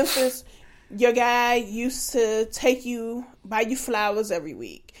 say for instance, your guy used to buy you flowers every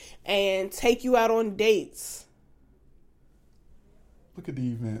week and take you out on dates. Look at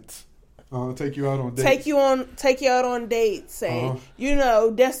the events. Take you out on dates. Take you out on dates, and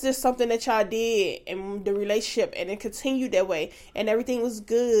that's just something that y'all did in the relationship, and it continued that way, and everything was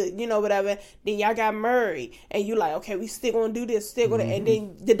good, whatever. Then y'all got married, and you like, okay, we still gonna do this, and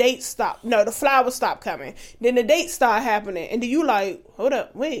then the dates stopped. No, the flowers stopped coming. Then the dates start happening, and then you like, hold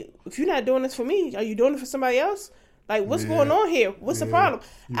up, wait, if you're not doing this for me, are you doing it for somebody else? Like, what's going on here? What's the problem?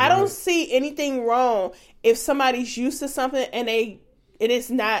 I don't see anything wrong if somebody's used to something and it is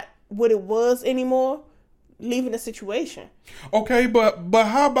not what it was anymore, leaving the situation. Okay, but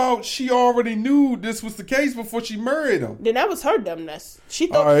how about she already knew this was the case before she married him? Then that was her dumbness. She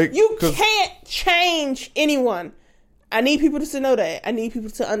thought, you can't change anyone. I need people to know that. I need people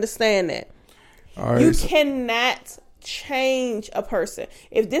to understand that. You cannot change a person.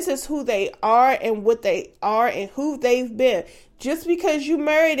 If this is who they are and what they are and who they've been, just because you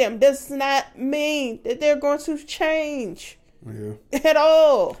marry them does not mean that they're going to change at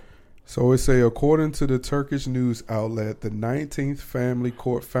all. So it say, according to the Turkish news outlet, the 19th family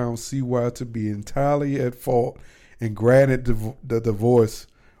court found CY to be entirely at fault and granted the divorce,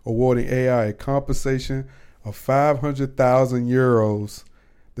 awarding AI a compensation of 500,000 euros.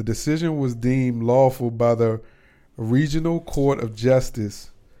 The decision was deemed lawful by the Regional Court of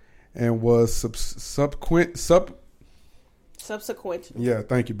Justice and was subsequent. Yeah,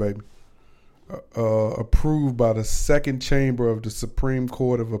 thank you, baby. Approved by the Second Chamber of the Supreme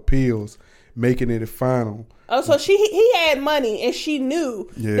Court of Appeals, making it final. Oh, so he had money and she knew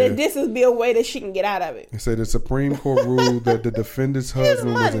that this would be a way that she can get out of it. It said the Supreme Court ruled that the defendant's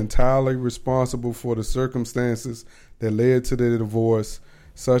husband was entirely responsible for the circumstances that led to the divorce,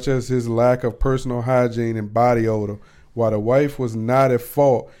 such as his lack of personal hygiene and body odor, while the wife was not at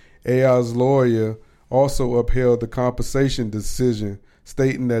fault. AI's lawyer also upheld the compensation decision,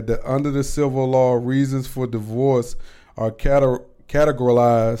 stating that under the civil law, reasons for divorce are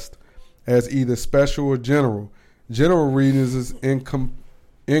categorized as either special or general. General reasons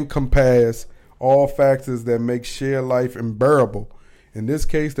encompass all factors that make shared life unbearable. In this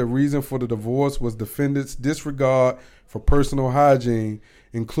case, the reason for the divorce was defendant's disregard for personal hygiene,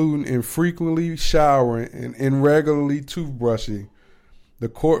 including infrequently showering and irregularly toothbrushing. The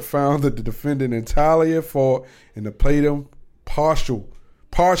court found that the defendant entirely at fault and the plaintiff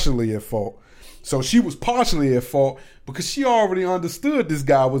partially at fault. So she was partially at fault because she already understood this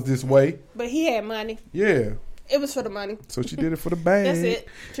guy was this way. But he had money. Yeah. It was for the money. So she did it for the bag. That's it.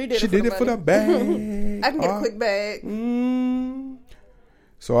 She did it for the bag. I can get a quick bag.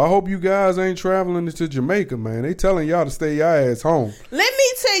 So I hope you guys ain't traveling to Jamaica, man. They telling y'all to stay your ass home. Let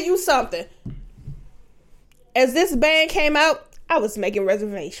me tell you something. As this band came out, I was making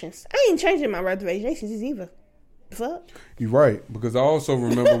reservations. I ain't changing my reservations either. Fuck. You're right, because I also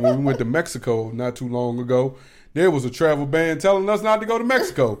remember when we went to Mexico not too long ago, there was a travel ban telling us not to go to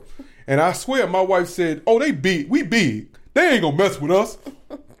Mexico. And I swear my wife said, oh, they big. We big. They ain't going to mess with us.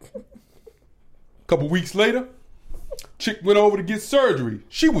 A couple weeks later, chick went over to get surgery.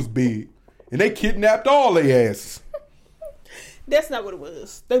 She was big. And they kidnapped all their asses. That's not what it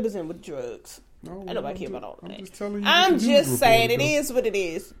was. They was in with drugs. No, Ain't nobody care about all that. I'm just telling you. I'm just saying it is what it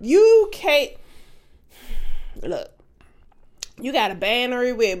is. You can't... Look. You got a ban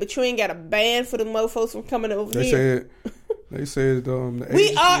everywhere, but you ain't got a ban for the mofos from coming over here. They said the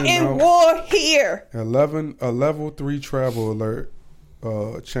we are in war here. A level 3 travel alert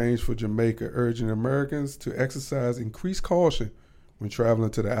changed for Jamaica, urging Americans to exercise increased caution when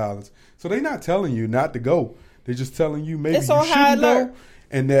traveling to the islands. So they're not telling you not to go. They're just telling you maybe you shouldn't go,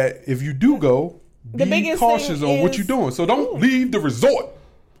 and that if you do go, be cautious on what you're doing. So don't leave the resort.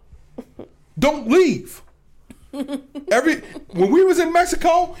 Don't leave. When we was in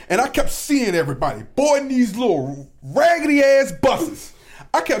Mexico and I kept seeing everybody boarding these little raggedy ass buses,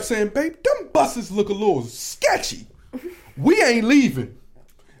 I kept saying, babe, them buses look a little sketchy. We ain't leaving.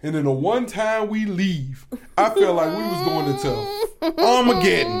 And then the one time we leave, I felt like we was going into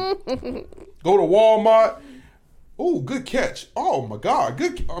Armageddon. Go to Walmart. Oh, good catch. Oh my God.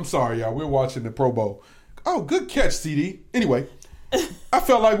 Good. I'm sorry, y'all. We're watching the Pro Bowl. Oh, good catch, CD. Anyway, I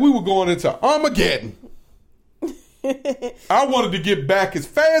felt like we were going into Armageddon. I wanted to get back as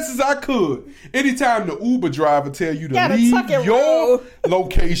fast as I could. Anytime the Uber driver tell you to leave your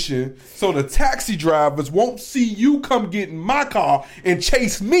location so the taxi drivers won't see you come get in my car and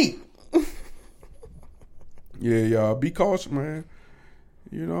chase me. Yeah, y'all. Be cautious, man.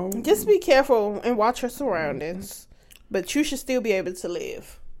 You know? Just be careful and watch your surroundings. But you should still be able to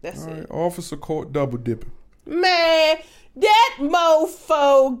live. That's it. Officer caught double dipping. Man, that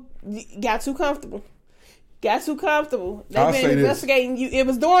mofo got too comfortable. They've been investigating you. It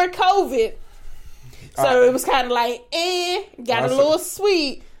was during COVID. So it was kind of like, got a little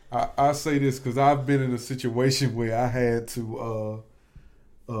sweet. I say this because I've been in a situation where I had to,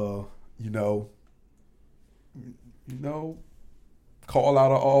 call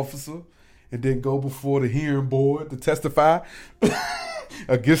out an officer and then go before the hearing board to testify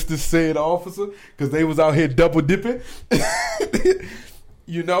against this said officer because they was out here double dipping.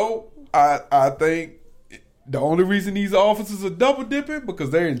 I think the only reason these officers are double dipping because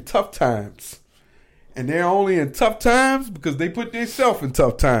they're in tough times. And they're only in tough times because they put themselves in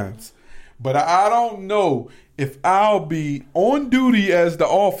tough times. But I don't know if I'll be on duty as the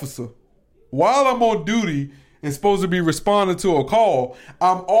officer. While I'm on duty and supposed to be responding to a call,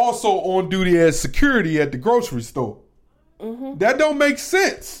 I'm also on duty as security at the grocery store. Mm-hmm. That don't make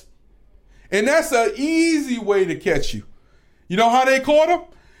sense. And that's an easy way to catch you. You know how they caught him?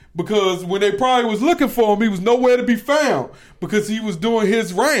 Because when they probably was looking for him, he was nowhere to be found because he was doing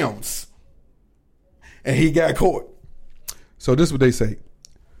his rounds. And he got caught. So this is what they say.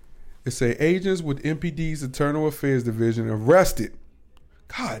 It say agents with MPD's Internal Affairs Division arrested.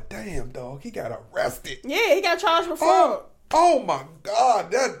 God damn, dog. He got arrested. Yeah, he got charged for fraud. Oh my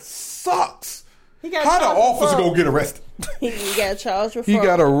God. That sucks. How the officer gonna get arrested? He got charged with fraud. He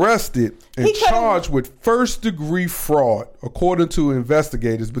got arrested and charged with first-degree fraud, according to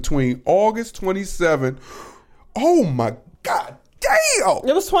investigators, between August 27. Oh, my God. Damn!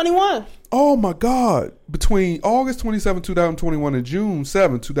 It was 21. Oh, my God. Between August 27, 2021 and June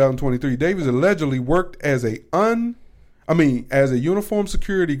 7, 2023, Davis allegedly worked as a uniformed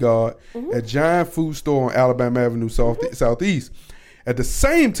security guard at Giant Food Store on Alabama Avenue Southeast. At the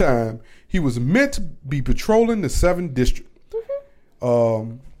same time, he was meant to be patrolling the 7th District.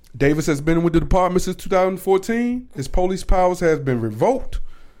 Davis has been with the department since 2014. His police powers has been revoked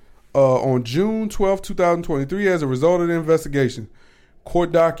on June 12, 2023 as a result of the investigation.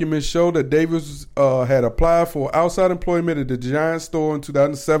 Court documents show that Davis had applied for outside employment at the Giant store in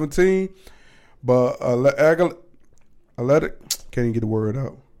 2017, but can't even get the word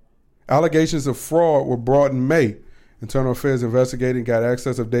out. Allegations of fraud were brought in May. Internal Affairs investigating got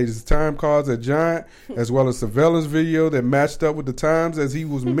access of Davis' time cards at Giant, as well as surveillance video that matched up with the times as he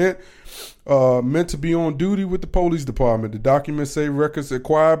was meant to be on duty with the police department. The documents say records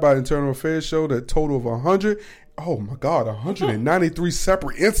acquired by Internal Affairs show that total of 193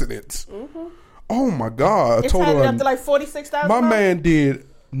 separate incidents. Mm-hmm. Oh my God! It's added up to like 46,000. My man did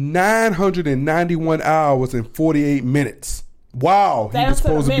 991 hours and 48 minutes. Wow, he was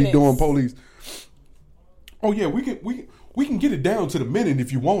supposed to be doing police. Oh yeah, we can get it down to the minute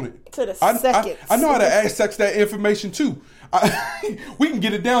if you want it. To the second. I know how to access that information too. We can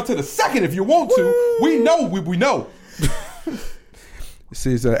get it down to the second if you want to. We know. It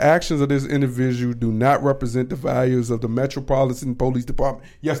says the actions of this individual do not represent the values of the Metropolitan Police Department.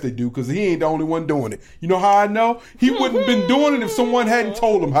 Yes, they do, because he ain't the only one doing it. You know how I know? He wouldn't have been doing it if someone hadn't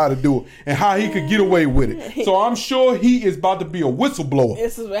told him how to do it and how he could get away with it. So I'm sure he is about to be a whistleblower.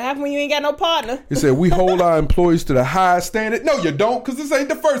 This is what happens when you ain't got no partner. It said, we hold our employees to the highest standard. No, you don't, because this ain't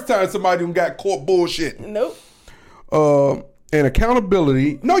the first time somebody done got caught bullshit. Nope. And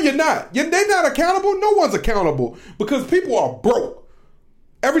accountability. No, you're not. They're not accountable. No one's accountable because people are broke.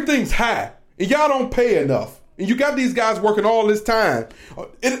 Everything's high, and y'all don't pay enough. And you got these guys working all this time.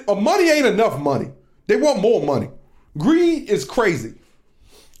 Money ain't enough money. They want more money. Greed is crazy.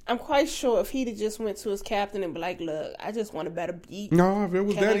 I'm quite sure if he'd have just went to his captain and be like, look, I just want a better beat. No, if it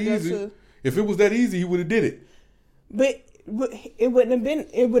was that easy. If it was that easy, he would have did it. But it wouldn't have been.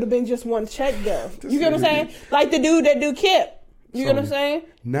 It would have been just one check, though. You get what I'm saying? Like the dude that do Kip. You get what I'm saying?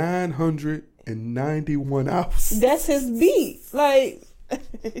 991 hours. That's his beat. Like...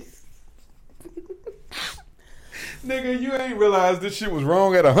 Nigga, you ain't realized this shit was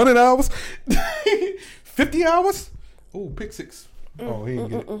wrong at 100 hours? 50 hours? Oh, pick six. Oh, he ain't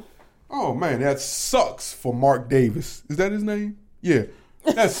get it. Oh, man, that sucks for Mark Davis. Is that his name? Yeah.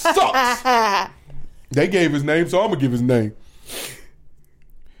 That sucks. They gave his name, so I'm going to give his name.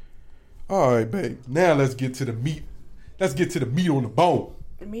 All right, babe. Now let's get to the meat. Let's get to the meat on the bone.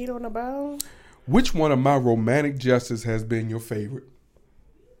 The meat on the bone? Which one of my romantic gestures has been your favorite?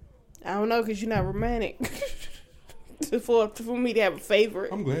 I don't know, because you're not romantic. for me to have a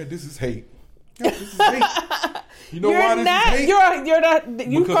favorite. I'm glad this is hate. This is hate. You know why this is hate? You're not.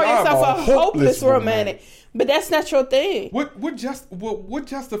 You Because call yourself I'm a hopeless romantic. But that's not your thing. What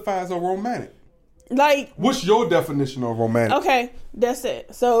justifies a romantic? Like, what's your definition of romantic? Okay, that's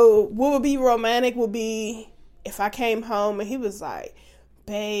it. So what would be romantic would be if I came home and he was like,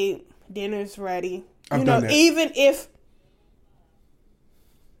 babe, dinner's ready. I've done that. Even if...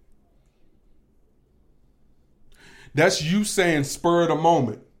 That's you saying spur of the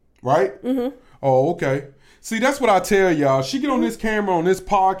moment, right? Mm-hmm. Oh, okay. See, that's what I tell y'all. She get on this camera on this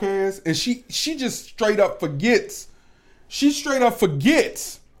podcast and she just straight up forgets. She straight up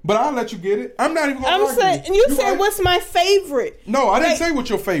forgets. But I'll let you get it. I'm not even going to argue. Saying, and you said, right? What's my favorite? No, I didn't say what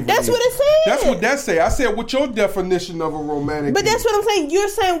your favorite That's is. what it said. That's what that say. I said what your definition of a romantic But is. that's what I'm saying. You're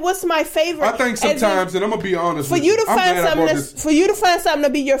saying what's my favorite. I think sometimes, and I'm going to be honest for with you to find something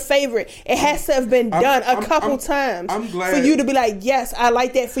to be your favorite, it has to have been done a couple times. I'm glad. For you to be like, yes, I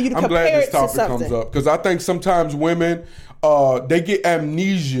like that. For you to compare it to something. I'm glad this topic comes up. Because I think sometimes women, they get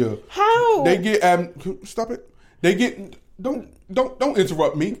amnesia. How? They get... Stop it. They get... Don't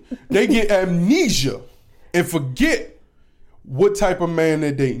interrupt me. They get amnesia and forget what type of man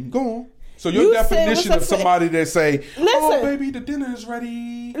they're dating. Go on. So your definition of somebody that say, "Oh, baby, the dinner is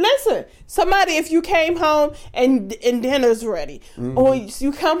ready." Listen, somebody if you came home and dinner's ready, or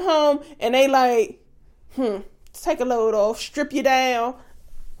you come home and they like, take a load off, strip you down.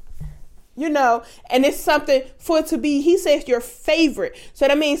 You know, and it's something for it to be, he says, your favorite. So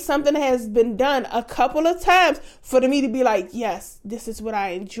that means something has been done a couple of times for me to be like, yes, this is what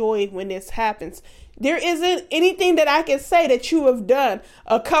I enjoy when this happens. There isn't anything that I can say that you have done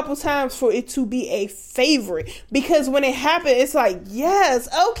a couple times for it to be a favorite. Because when it happened, it's like, yes,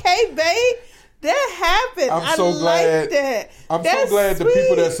 okay, babe. That happened. I'm so glad. Like that. I'm so glad the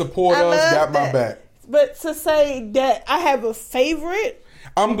people that support us got my back. But to say that I have a favorite...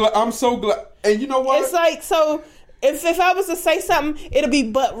 I'm so glad. And you know what? It's like, so if I was to say something, it'll be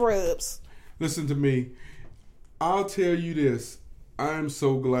butt rubs. Listen to me. I'll tell you this. I'm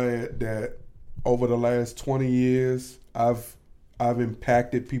so glad that over the last 20 years, I've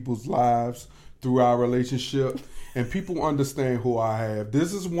impacted people's lives through our relationship, and people understand who I have.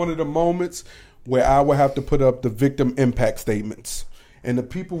 This is one of the moments where I will have to put up the victim impact statements, and the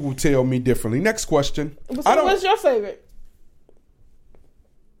people will tell me differently. Next question. So what's your favorite?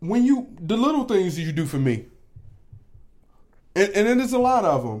 The little things that you do for me, and there's a lot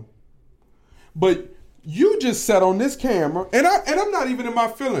of them, but you just sat on this camera, and I'm not even in my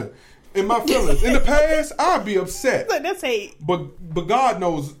feelings. In the past, I'd be upset. That's hate. But God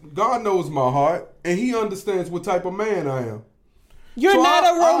knows my heart, and He understands what type of man I am. You're not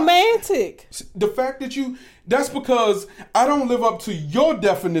a romantic. The fact that that's because I don't live up to your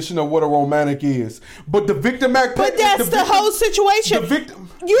definition of what a romantic is. But the victim act. But that's the whole situation.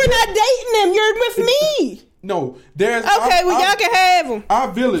 You're not dating them. You're with me. No, there's y'all can have them.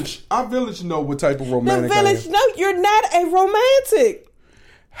 Our village know what type of romantic. The village know you're not a romantic.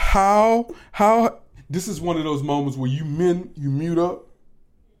 How? This is one of those moments where you mute up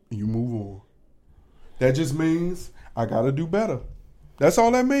and you move on. That just means I gotta do better. That's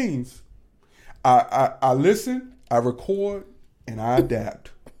all that means. I listen, I record, and I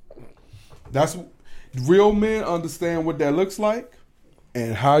adapt. That's real men understand what that looks like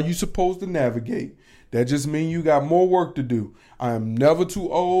and how you supposed to navigate. That just means you got more work to do. I am never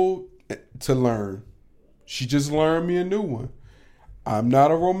too old to learn. She just learned me a new one. I'm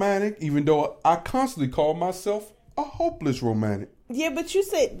not a romantic, even though I constantly call myself a hopeless romantic. Yeah, but you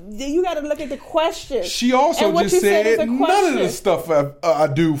said you got to look at the question. She also just said none of the stuff I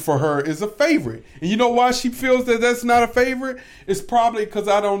do for her is a favorite. And you know why she feels that that's not a favorite? It's probably because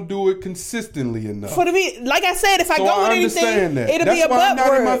I don't do it consistently enough. For me, like I said, if I go with anything, it'll be a butt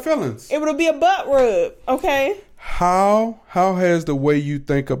rub. In my feelings. It would be a butt rub. Okay. How has the way you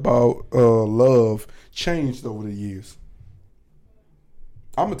think about love changed over the years?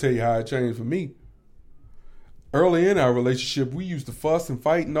 I'm gonna tell you how it changed for me. Early in our relationship, we used to fuss and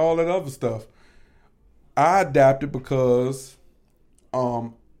fight and all that other stuff. I adapted because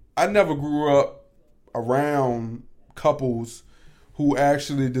I never grew up around couples who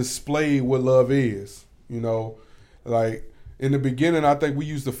actually display what love is. You know, like in the beginning, I think we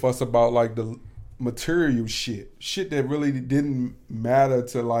used to fuss about like the material shit that really didn't matter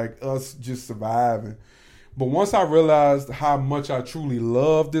to like us just surviving. But once I realized how much I truly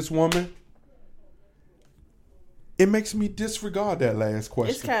love this woman, it makes me disregard that last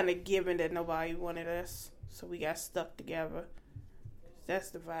question. It's kind of given that nobody wanted us, so we got stuck together.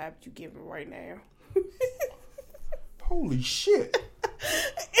 That's the vibe you giving right now. Holy shit.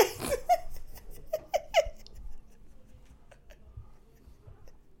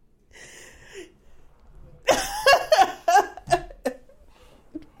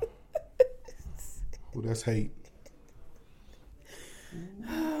 Oh, that's hate.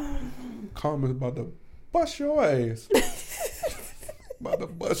 Comments about to bust your ass. About to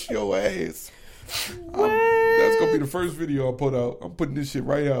bust your ass. That's gonna be the first video I put out. I'm putting this shit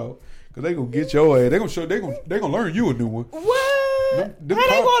right out because they gonna get your ass. They gonna learn you a new one. What? How they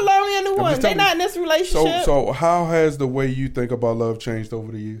gonna learn me a new one? They not in this relationship. So how has the way you think about love changed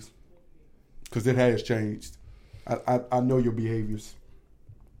over the years? Because it has changed. I know your behaviors.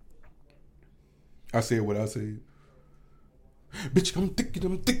 I said what I said. Bitch, I'm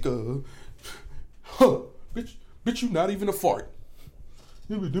thicker. Huh. Bitch, you not even a fart.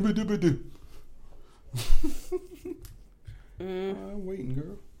 I'm waiting,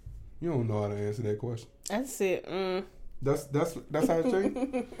 girl. You don't know how to answer that question. That's it. That's how it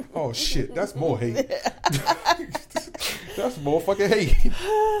changed? Oh, shit. That's more hate. That's more fucking hate.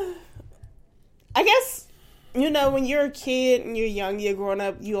 I guess, you know, when you're a kid and you're young, you're growing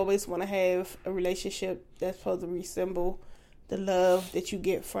up, you always want to have a relationship that's supposed to resemble the love that you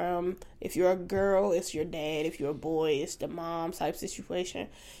get from, if you're a girl, it's your dad. If you're a boy, it's the mom type situation.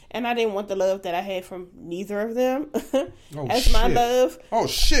 And I didn't want the love that I had from neither of them as my love. Oh,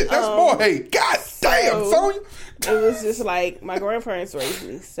 shit. That's more hate. God damn, Sonya. It was just like my grandparents raised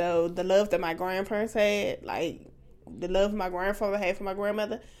me. So the love that my grandparents had, like the love my grandfather had for my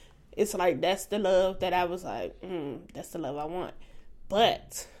grandmother, it's like that's the love that I was like, that's the love I want.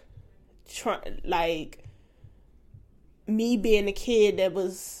 But, me being a kid that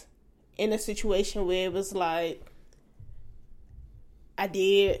was in a situation where it was like I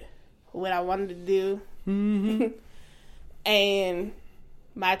did what I wanted to do. Mm-hmm. And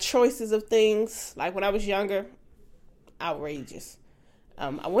my choices of things, like when I was younger, outrageous.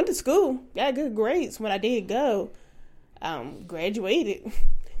 I went to school, got good grades when I did go. Graduated,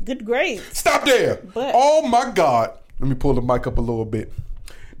 good grades. Stop there. But, oh my God. Let me pull the mic up a little bit.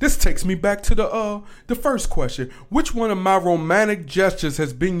 This takes me back to the first question. Which one of my romantic gestures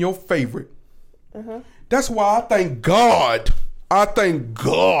has been your favorite? Uh-huh. That's why I thank God.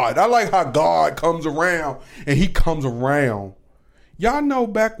 I like how God comes around, and he comes around. Y'all know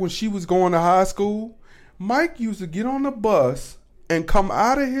back when she was going to high school, Mike used to get on the bus and come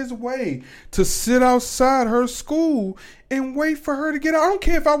out of his way to sit outside her school and wait for her to get out. I don't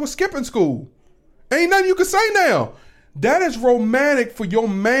care if I was skipping school. Ain't nothing you can say now. That is romantic for your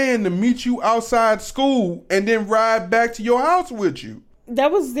man to meet you outside school and then ride back to your house with you. That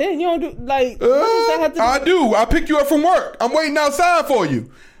was then. You don't do, like, what does that have to do? I do. I pick you up from work. I'm waiting outside for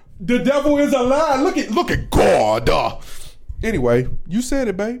you. The devil is a lie. Look at God. Anyway, you said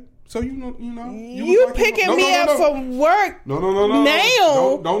it, babe. So you know. You like, picking me up from work. No.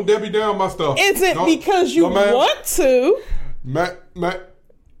 Now. Don't Debbie down my stuff. Is it because you want to? Matt,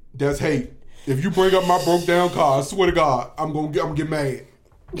 that's hate. If you bring up my broke down car, I swear to God, I'm gonna get mad.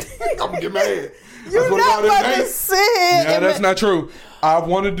 I'm gonna get mad. You're not about to say. Yeah, that's not true. I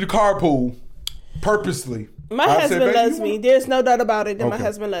wanted the carpool purposely. My husband loves me. There's no doubt about it that my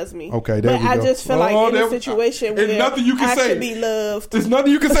husband loves me. Okay, there but we go. I just feel like in a situation where nothing you can I say. should be loved. There's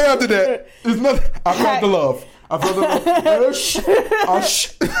nothing you can say after that. There's nothing. I caught the love. I felt the love.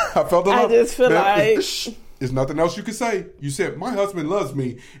 I felt the I love. just feel like there's nothing else you can say. You said my husband loves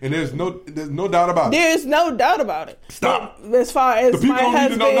me, and there's no doubt about it. There's no doubt about it. Stop. But as far as The people my don't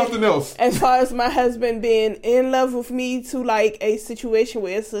husband, need to know nothing else. As far as my husband being in love with me to like a situation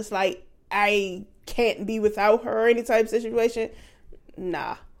where it's just like I can't be without her or any type of situation,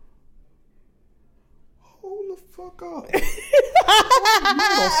 nah. Hold the fuck up.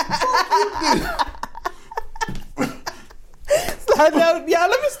 Y'all,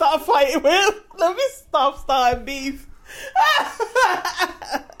 let me stop fighting with him. Let me stop starting beef.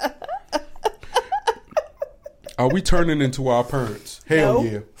 Are we turning into our parents? Hell No.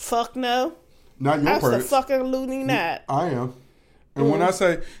 yeah. Fuck no. Not your parents. Absolutely not. I am. And when I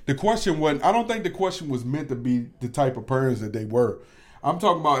say the question wasn't, I don't think the question was meant to be the type of parents that they were. I'm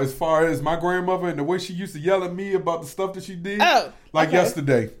talking about as far as my grandmother and the way she used to yell at me about the stuff that she did. Oh, like okay.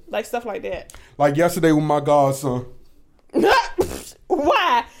 yesterday. Like stuff like that. Like yesterday with my godson.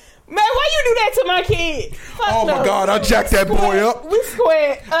 Why? Man, why you do that to my kid? Fuck Oh my no. God, I jacked that boy up. We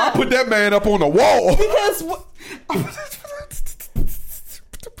squared up. I put that man up on the wall. Because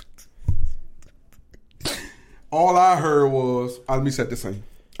all I heard was, let me set the scene.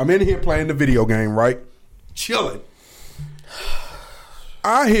 I'm in here playing the video game, right? Chilling.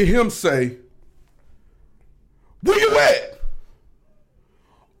 I hear him say, "Where you at?"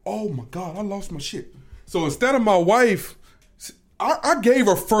 Oh my God, I lost my shit. So instead of my wife, I gave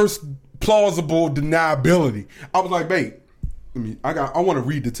her first plausible deniability. I was like, babe, I want to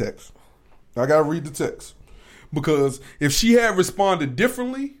read the text. I got to read the text. Because if she had responded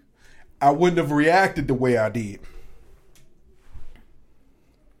differently, I wouldn't have reacted the way I did.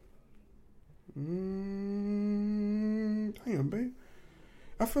 Damn, babe.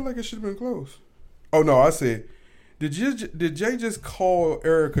 I feel like it should have been close. Oh, no, I said, did Jay just call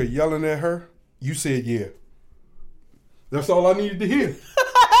Erica yelling at her? You said, yeah. That's all I needed to hear. you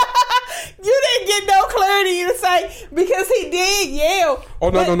didn't get no clarity to say because he did yell. Oh,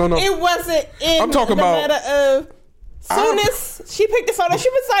 no. It wasn't in I'm talking the about, matter of soon as she picked the phone up, she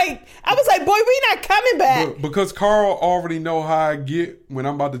was like, I was like, boy, we not coming back. Because Carl already know how I get when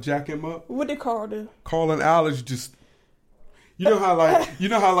I'm about to jack him up. What did Carl do? Carl and Alex just, you know how the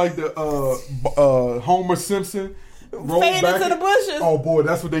Homer Simpson rolled fade back into the bushes. Oh boy,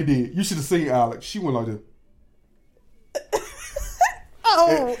 that's what they did. You should have seen Alex. She went like this.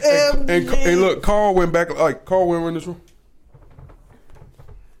 And look, Carl went back. Carl went in this room.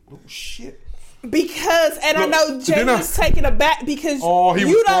 Oh shit! Because I know Jay was taken aback because he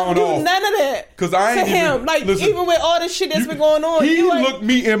you was don't do off. none of that. Because I ain't to him, even, like listen, even with all the shit that's been going on, he like, looked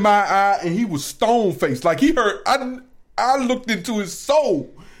me in my eye and he was stone faced. Like he heard. I looked into his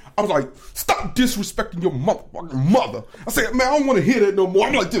soul. I was like, stop disrespecting your mother. I said, man, I don't want to hear that no more.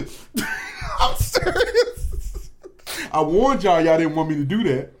 I'm like this. I'm serious. I warned y'all didn't want me to do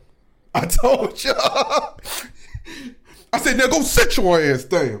that. I told y'all. I said, now go sit your ass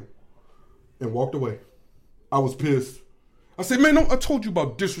down. And walked away. I was pissed. I said, man, no, I told you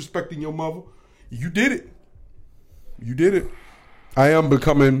about disrespecting your mother. You did it. You did it. I'm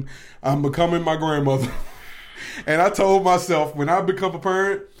becoming my grandmother. And I told myself, when I become a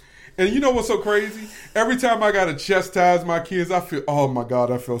parent, and you know what's so crazy? Every time I got to chastise my kids, I feel, oh my God,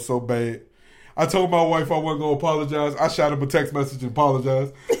 I feel so bad. I told my wife I wasn't going to apologize. I shot him a text message and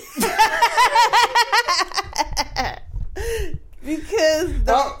apologized. Because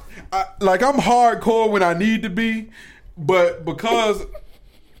I'm hardcore when I need to be, but because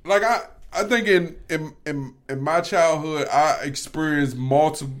I think in my childhood I experienced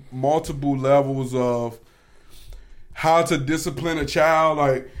multiple levels of how to discipline a child.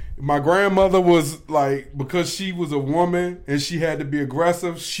 Like my grandmother was like, because she was a woman and she had to be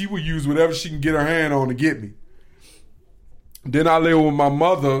aggressive, she would use whatever she can get her hand on to get me. Then I lived with my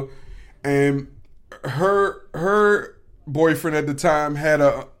mother, and her boyfriend at the time had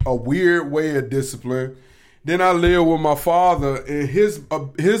a weird way of discipline. Then I lived with my father, and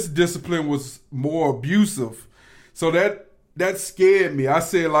his discipline was more abusive. So that scared me. I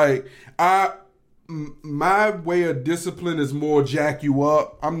said, like, my way of discipline is more jack you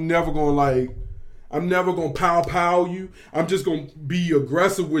up. I'm never gonna pow you. I'm just gonna be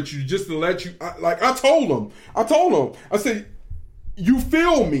aggressive with you just to let you. I told him. I said, you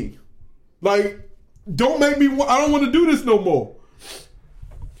feel me? Like, don't make me. I don't want to do this no more.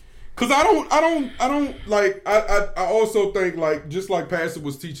 Cause I don't like. I also think, like, just like Pastor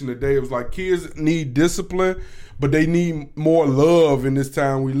was teaching today, it was like kids need discipline, but they need more love in this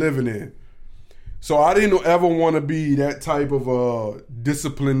time we living in. So I didn't ever want to be that type of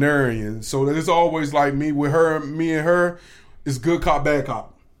disciplinarian. So it's always like me and her, it's good cop, bad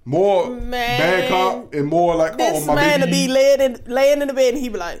cop. More Man, bad cop and more like, this oh, my man to baby. be laying in the bed and he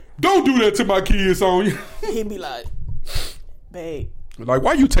be like, Don't do that to my kids, Sonya. he be like, babe, Like,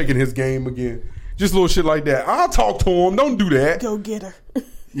 why you taking his game again? Just little shit like that. I'll talk to him. Don't do that. go get her.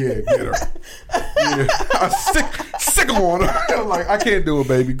 Yeah, get her. Yeah. I'm sick on her. I'm like, I can't do it,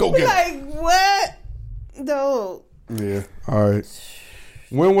 baby. Go get her. Like, what? No. Yeah. All right.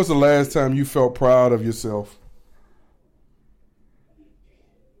 When was the last time you felt proud of yourself?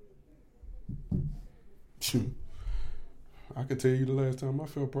 Shoot. I could tell you the last time I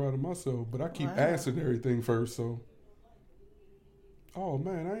felt proud of myself, but I keep asking everything first, so. Oh,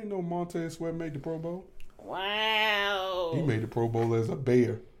 man, I ain't know Montez Sweat made the Pro Bowl. Wow. He made the Pro Bowl as a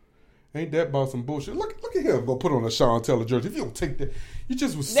Bear. Ain't that about some bullshit? Look at him. Go put on a Sean Taylor jersey. If you don't take that, you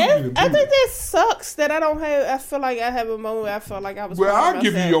just was suited I and think booted. that sucks that I don't have. I feel like I have a moment where I felt like I was. Well, proud I'll of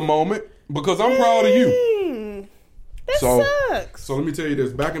give you myself. your moment because I'm proud of you. That sucks. So let me tell you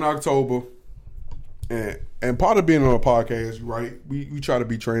this. Back in October, and part of being on a podcast, right, we try to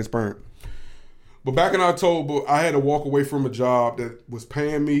be transparent. But back in October, I had to walk away from a job that was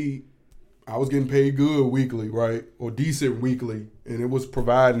paying me. I was getting paid good weekly, right, or decent weekly, and it was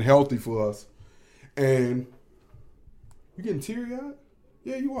providing healthy for us. And you getting teary-eyed?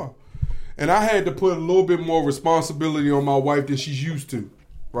 Yeah, you are. And I had to put a little bit more responsibility on my wife than she's used to,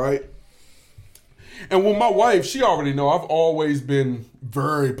 right? And with my wife, she already know I've always been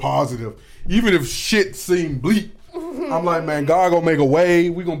very positive. Even if shit seemed bleak, I'm like, man, God gonna make a way.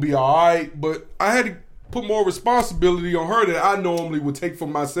 We gonna be all right. But I had to put more responsibility on her that I normally would take for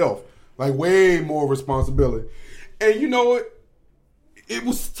myself. Like way more responsibility. And you know what? It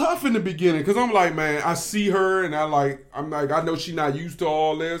was tough in the beginning because I'm like, man, I see her and I'm like, I know she's not used to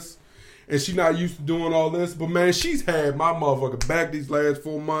all this. And she's not used to doing all this. But, man, she's had my motherfucker back these last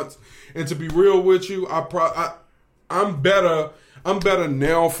 4 months. And to be real with you, I'm better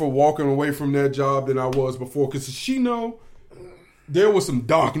now for walking away from that job than I was before. Because she know there was some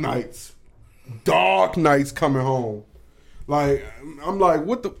dark nights coming home. Like, I'm like,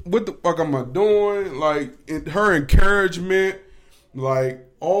 what the fuck am I doing? Like, her encouragement, like,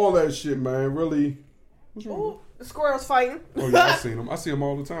 all that shit, man, really. What's wrong? Ooh, the squirrels fighting. Oh yeah, I seen them. I see them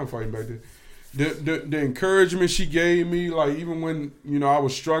all the time fighting back there. The encouragement she gave me, like even when I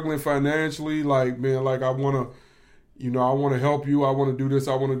was struggling financially, like man, like I wanna help you. I wanna do this.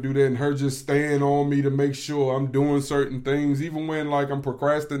 I wanna do that, and her just staying on me to make sure I'm doing certain things, even when like I'm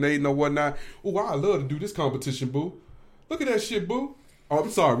procrastinating or whatnot. Oh, I love to do this competition, boo. Look at that shit, boo. Oh, I'm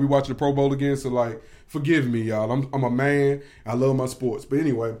sorry, we watching the Pro Bowl again, so like, forgive me, y'all. I'm a man. I love my sports, but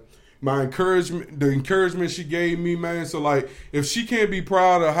anyway. The encouragement she gave me, man. So, like, if she can't be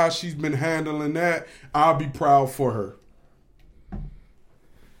proud of how she's been handling that, I'll be proud for her.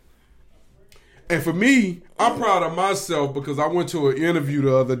 And for me, I'm proud of myself because I went to an interview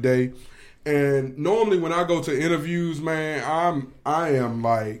the other day. And normally when I go to interviews, man, I am,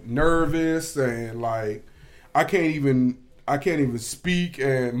 like, nervous and, like, I can't even speak.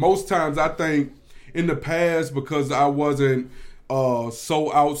 And most times I think in the past because I wasn't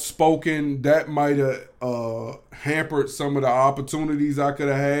so outspoken, that might have hampered some of the opportunities I could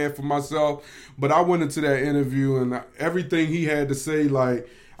have had for myself. But I went into that interview and everything he had to say, like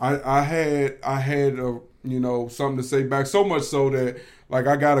I had something to say back. So much so that like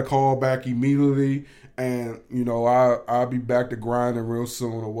I got a call back immediately, and I'll be back to grinding real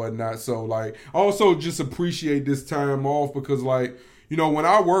soon or whatnot. So like I also just appreciate this time off because like when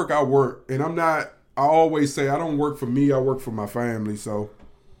I work, and I'm not. I always say I don't work for me, I work for my family. So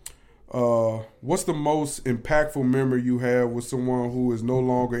what's the most impactful memory you have with someone who is no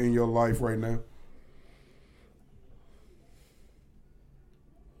longer in your life right now?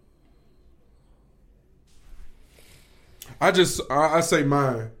 I say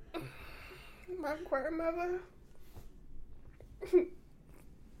mine. My grandmother.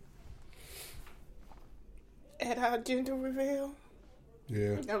 At our gender reveal.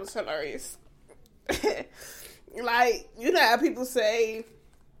 Yeah. That was hilarious. Like, you know how people say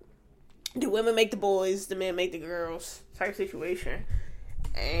the women make the boys, the men make the girls type situation.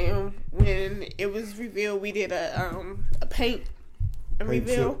 And when it was revealed, we did a paint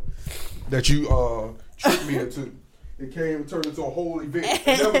reveal. That you tricked me into. It turned into a whole event.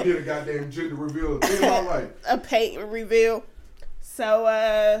 I never did a goddamn gender reveal in my life. A paint reveal.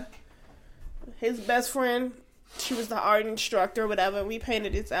 So his best friend, she was the art instructor or whatever, and we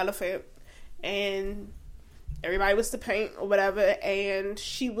painted this elephant. And everybody was to paint or whatever, and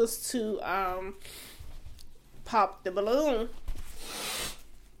she was to pop the balloon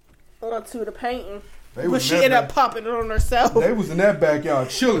onto the painting. But she ended up popping it on herself. They was in that backyard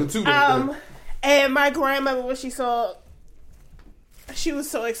chilling too. And my grandmother, when she saw She was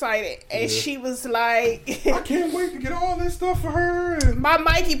so excited, and she was like, I can't wait to get all this stuff for her. And my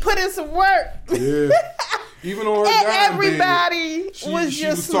Mikey put in some work. Yeah. Even on her And dying everybody bed, was she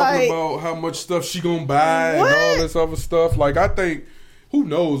just was talking like, about how much stuff she gonna buy What? and all this other stuff. Like, I think, who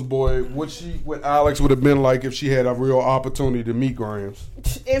knows, boy, what Alex would have been like if she had a real opportunity to meet Grams.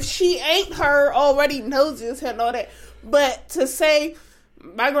 if she ain't her already nosy as hell and all that. But to say,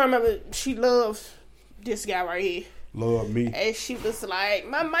 my grandmother, she loved this guy right here. Love me. And she was like,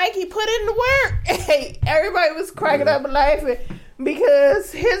 my Mikey put in the work. Hey, everybody was cracking up and laughing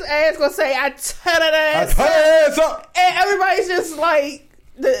because his ass gonna say, I tell that ass up. And everybody's just like,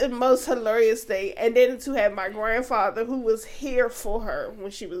 the most hilarious thing. And then to have my grandfather who was here for her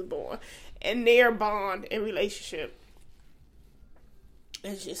when she was born and their bond and relationship.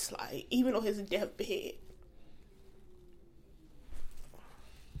 It's just like, even on his deathbed.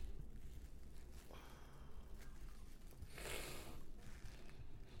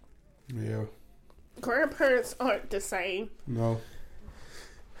 Yeah. Grandparents aren't the same. No.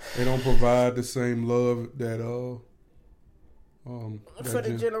 They don't provide the same love that for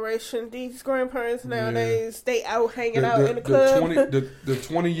the generation. These grandparents nowadays, they out hanging out in the the club.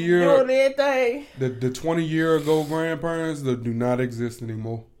 20 year doing their thing. The 20-year ago grandparents that do not exist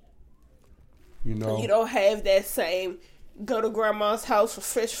anymore. You know. You don't have that same go to grandma's house for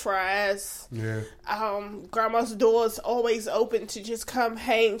fish fries. Yeah. Grandma's door's always open to just come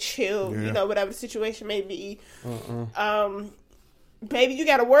hang, chill, Yeah. you know, whatever the situation may be. Baby, you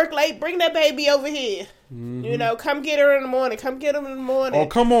gotta work late, bring that baby over here. Mm-hmm. You know, come get her in the morning. Come get him in the morning. Oh,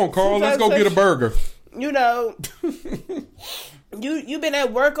 come on, Carl. Let's go get a burger. You know, you been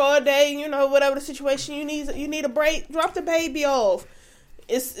at work all day. You know, whatever the situation you need a break. Drop the baby off.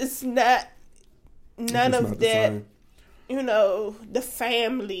 It's not none of that. You know, the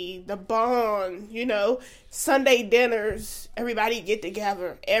family, the bond. You know, Sunday dinners. Everybody get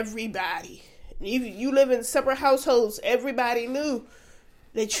together. Everybody. You live in separate households. Everybody knew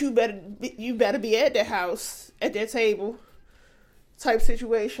that you better be at that house, at that table, type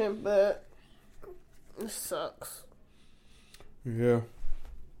situation. But it sucks. Yeah.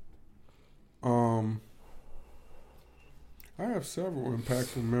 I have several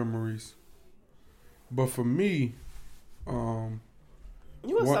impactful memories, but for me, you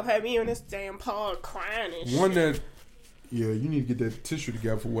gonna stop having me on this damn pod crying and one shit. you need to get that tissue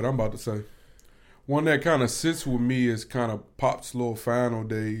together for what I'm about to say. One that kind of sits with me is kind of Pop's little final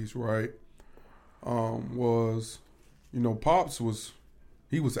days, right? Was, Pops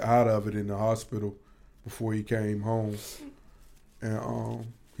he was out of it in the hospital before he came home.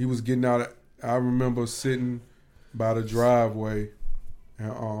 And he was getting out. I remember sitting by the driveway.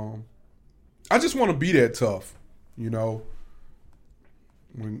 And I just want to be that tough, when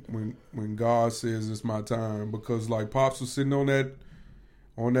God says it's my time. Because, like, Pops was sitting on that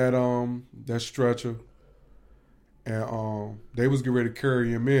stretcher, and they was getting ready to carry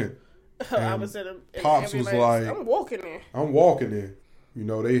him in. I was in Pops was like, I'm walking in.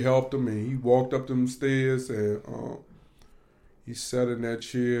 They helped him, and he walked up them stairs, and he sat in that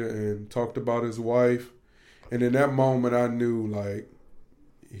chair and talked about his wife. And in that moment, I knew, like,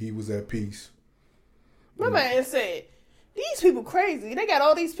 he was at peace. My man said, "These people crazy. They got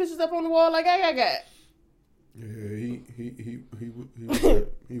all these pictures up on the wall like I got." Yeah, he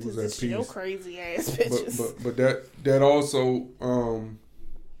was at peace. Your crazy ass pictures. But that also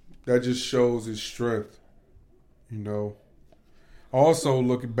that just shows his strength, Also,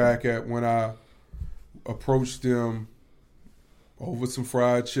 looking back at when I approached them over some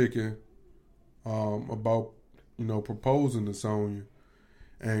fried chicken, about proposing to Sonya,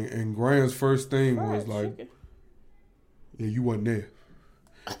 and Graham's first thing was like, chicken. "Yeah, you wasn't there.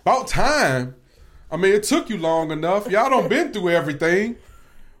 About time. I mean, it took you long enough. Y'all done been through everything.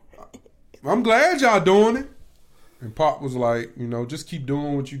 I'm glad y'all doing it." And Pop was like, just keep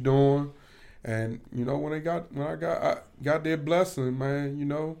doing what you're doing. And when I got their blessing,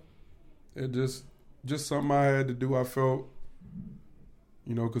 man, it just something I had to do. I felt,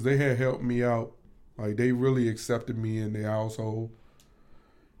 because they had helped me out. Like, they really accepted me in their household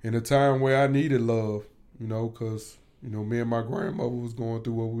in a time where I needed love. Because me and my grandmother was going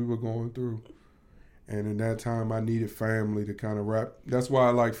through what we were going through. And in that time, I needed family to kind of wrap. That's why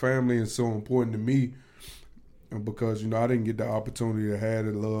I like family is so important to me, because I didn't get the opportunity to have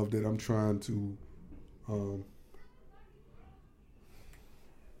the love that I'm trying to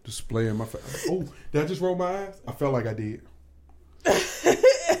display in my family. Oh, did I just roll my eyes? I felt like I did.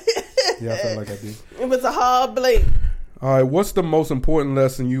 Yeah, I felt like I did. It was a hard blink. All right, what's the most important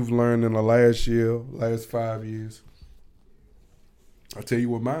lesson you've learned in the last 5 years? I'll tell you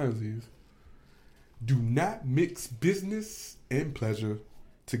what mine is. Do not mix business and pleasure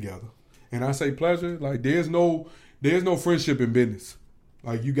together. And I say pleasure, like there's no friendship in business.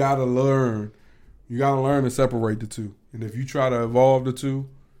 Like you gotta learn to separate the two. And if you try to evolve the two,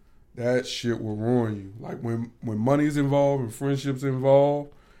 that shit will ruin you. Like when money's involved and friendships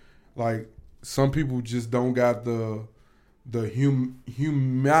involved, like some people just don't got the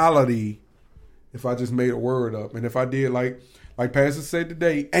humanity. If I just made a word up, and if I did like Pastor said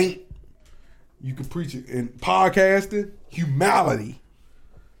today, ain't you can preach it in podcasting, humanity.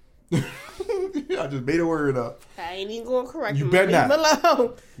 I just made a word up. I ain't even going to correct you. him. Bet not. Leave him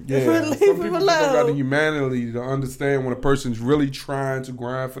alone. Yeah, Leave some him people alone. just don't got the humanity to understand when a person's really trying to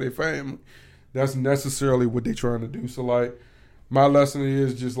grind for their family. That's necessarily what they're trying to do. So, like, my lesson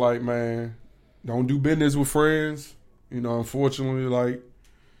is just like, man, don't do business with friends. You know, unfortunately, like,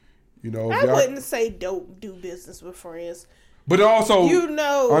 you know, I wouldn't say don't do business with friends. But also, you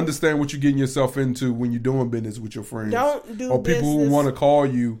know, understand what you're getting yourself into when you're doing business with your friends. Don't do or people business. who want to call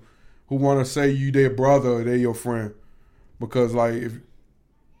you, who want to say you their brother or they your friend. Because and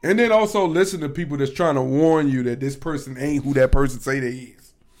then also listen to people that's trying to warn you that this person ain't who that person say they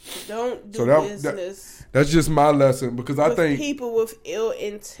is. Don't do business. That's just my lesson because I think people with ill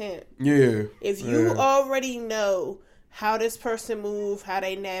intent. Yeah. If you already know how this person move, how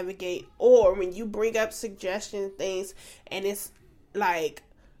they navigate, or when you bring up suggestion things and it's like,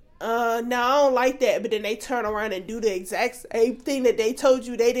 no, I don't like that, but then they turn around and do the exact same thing that they told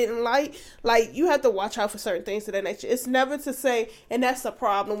you they didn't like you have to watch out for certain things of that nature. It's never to say, and that's the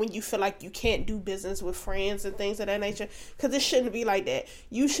problem when you feel like you can't do business with friends and things of that nature, because it shouldn't be like that.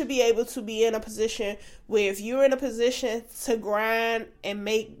 You should be able to be in a position where if you're in a position to grind and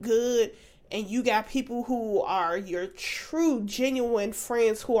make good, and you got people who are your true, genuine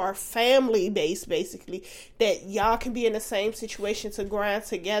friends who are family-based, basically, that y'all can be in the same situation to grind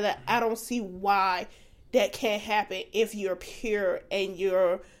together. I don't see why that can't happen if you're pure and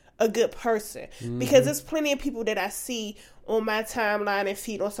you're a good person. Mm-hmm. Because there's plenty of people that I see on my timeline and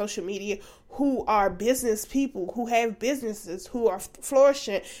feed on social media who are business people, who have businesses, who are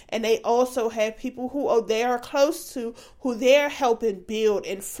flourishing, and they also have people who they are close to, who they're helping build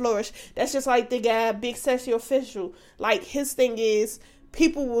and flourish. That's just like the guy, Big Sexy Official. Like, his thing is,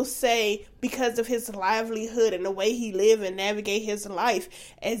 people will say, because of his livelihood and the way he live and navigate his life,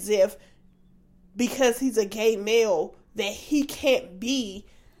 as if because he's a gay male, that he can't be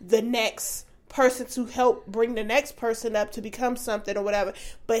the next person to help bring the next person up to become something or whatever.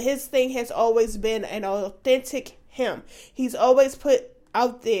 But his thing has always been an authentic him. He's always put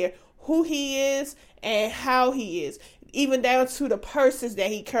out there who he is and how he is, even down to the purses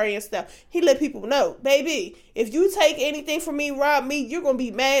that he carry and stuff. He let people know, baby, if you take anything from me, rob me, you're going to be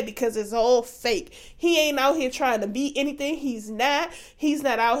mad because it's all fake. He ain't out here trying to be anything. He's not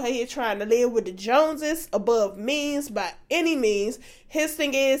out here trying to live with the Joneses above means by any means. His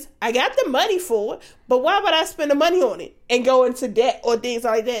thing is, I got the money for it, but why would I spend the money on it and go into debt or things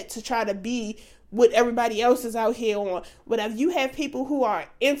like that to try to be what everybody else is out here on? Whatever. You have people who are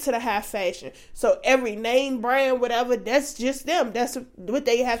into the high fashion. So every name, brand, whatever, that's just them. That's what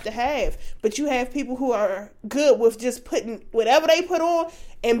they have to have. But you have people who are good with just putting whatever they put on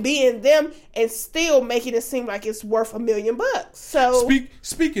and being them and still making it seem like it's worth $1 million. So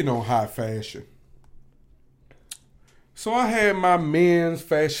speaking on high fashion. So I had my men's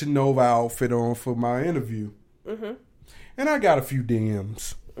Fashion Nova outfit on for my interview. Mm-hmm. And I got a few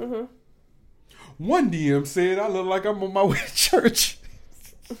DMs. Mm-hmm. One DM said I look like I'm on my way to church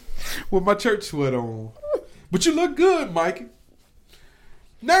with my church sweater on. But you look good, Mikey.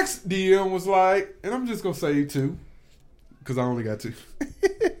 Next DM was like, and I'm just going to say two, because I only got two.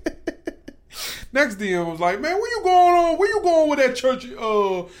 Next DM was like, man, where you going on? Where you going with that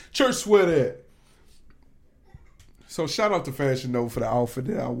church sweater at? So shout out to Fashion Nova for the outfit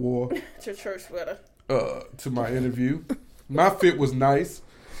that I wore. To church sweater. To my interview. My fit was nice.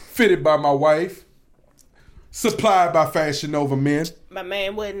 Fitted by my wife. Supplied by Fashion Nova men. My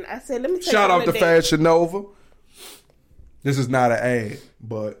man wouldn't. I said, let me take shout out to date. Fashion Nova. This is not an ad,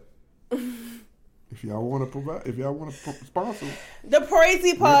 but if y'all want to provide, if y'all want to sponsor. The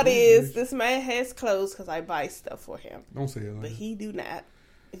crazy part is this man has clothes because I buy stuff for him. Don't say it like but he do not.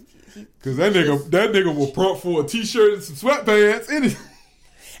 Because that nigga will prompt for a t-shirt and some sweatpants.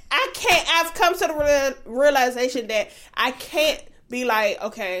 I can't. I've come to the realization that I can't be like,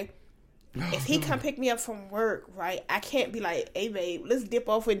 okay, if he come pick me up from work, right, I can't be like, hey babe, let's dip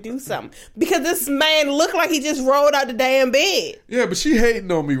off and do something, because this man looked like he just rolled out the damn bed. Yeah, but she hating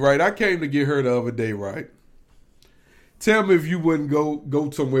on me, right? I came to get her the other day, right? Tell me if you wouldn't go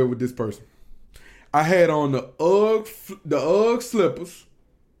somewhere with this person. I had on the UGG slippers,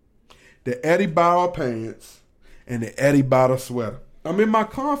 the Eddie Bauer pants, and the Eddie Bottle sweater. I'm in my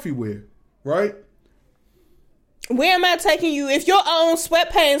comfy wear, right? Where am I taking you? If your own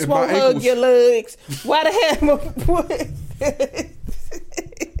sweatpants If won't my hug ankles- your legs, why the hell?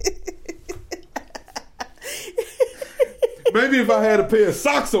 Maybe if I had a pair of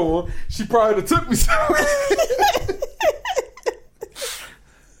socks on, she probably would have took me somewhere.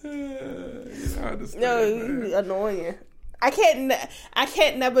 I understand, No, man. you annoying. I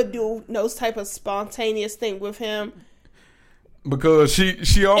can't never do those type of spontaneous thing with him. Because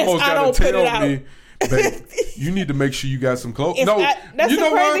she almost If I got don't to put it tell me, babe, you need to make sure you got some clothes. If that's you the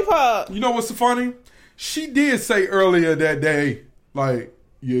know crazy what? part. You know what's so funny? She did say earlier that day, like,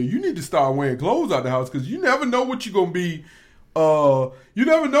 yeah, you need to start wearing clothes out the house because you never know what you're gonna be. You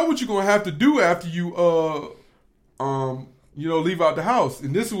never know what you're gonna have to do after you leave out the house.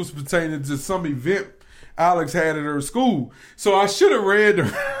 And this was pertaining to some event Alex had at her school. So I should have read the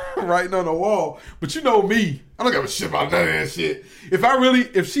writing on the wall. But you know me, I don't give a shit about none of that shit.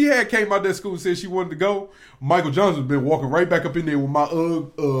 If she had came out that school and said she wanted to go, Michael Johnson been walking right back up in there with my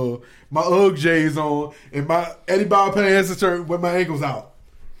Ugg J's on and my Eddie Bauer pants and shirt with my ankles out.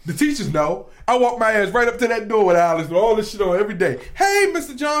 The teachers know. I walk my ass right up to that door with Alex with all this shit on every day. Hey,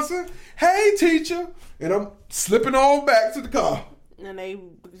 Mr. Johnson. Hey, teacher. And I'm slipping on back to the car. And they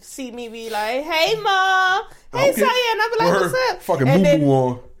see me be like, "Hey, mom. Hey, Saya," and I be like, With "What's up?" Fucking And moo-moo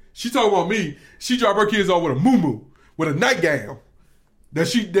on. She talking about me. She drop her kids off with a moo-moo, with a nightgown.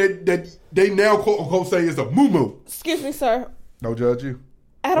 That they now quote unquote say is a moo-moo. Excuse me, sir. Don't judge you.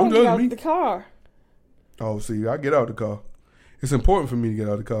 I don't Don't get judge out me. the car. Oh, see, I get out the car. It's important for me to get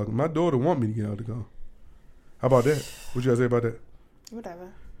out the car. My daughter want me to get out the car. How about that? What you guys say about that?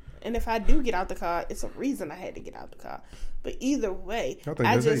 Whatever. And if I do get out the car, it's a reason I had to get out the car. But either way,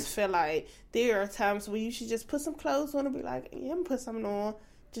 I just feel like there are times where you should just put some clothes on and be like, yeah, I'm going to put something on.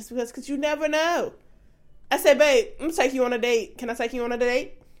 Just because you never know. I said, babe, I'm going to take you on a date. Can I take you on a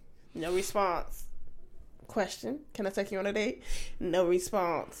date? No response. Question, can I take you on a date? No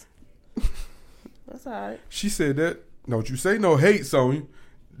response. That's all right. She said that. Don't you say no hate, Sonya.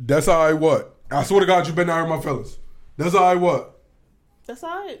 That's all right, what? I swear to God, you better not hurt my feelings. That's all right, what? That's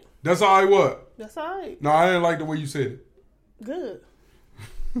all right. That's all right, what? That's all right. No, I didn't like the way you said it. Good.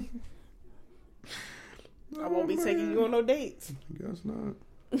 I won't be taking you on no dates. Guess not.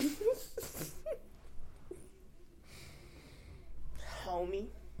 Homie.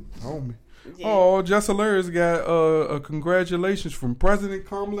 Yeah. Oh, Jessa Harris got a congratulations from President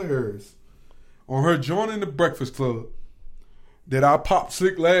Kamala Harris on her joining the Breakfast Club that I popped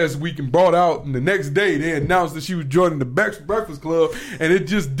slick last week and brought out, and the next day they announced that she was joining the Breakfast Club, and it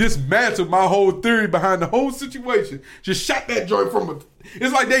just dismantled my whole theory behind the whole situation. Just shot that joint from a...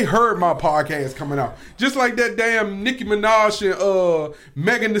 It's like they heard my podcast coming out. Just like that damn Nicki Minaj and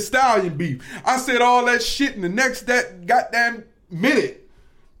Megan Thee Stallion beef. I said all that shit, and that goddamn minute,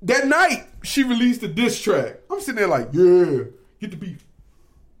 that night, she released a diss track. I'm sitting there like, yeah, get the beef.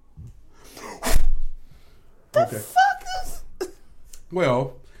 The fuck is...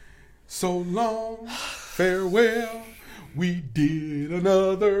 Well, so long, farewell. We did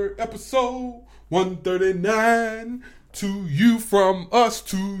another episode, 139. To you, from us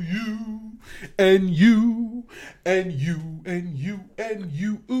to you, and you, and you, and you, and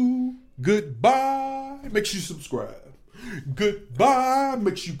you. Ooh, goodbye. Make sure you subscribe. Goodbye.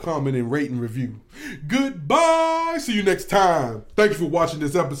 Make sure you comment and rate and review. Goodbye. See you next time. Thank you for watching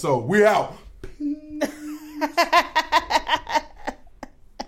this episode. We're out. Peace.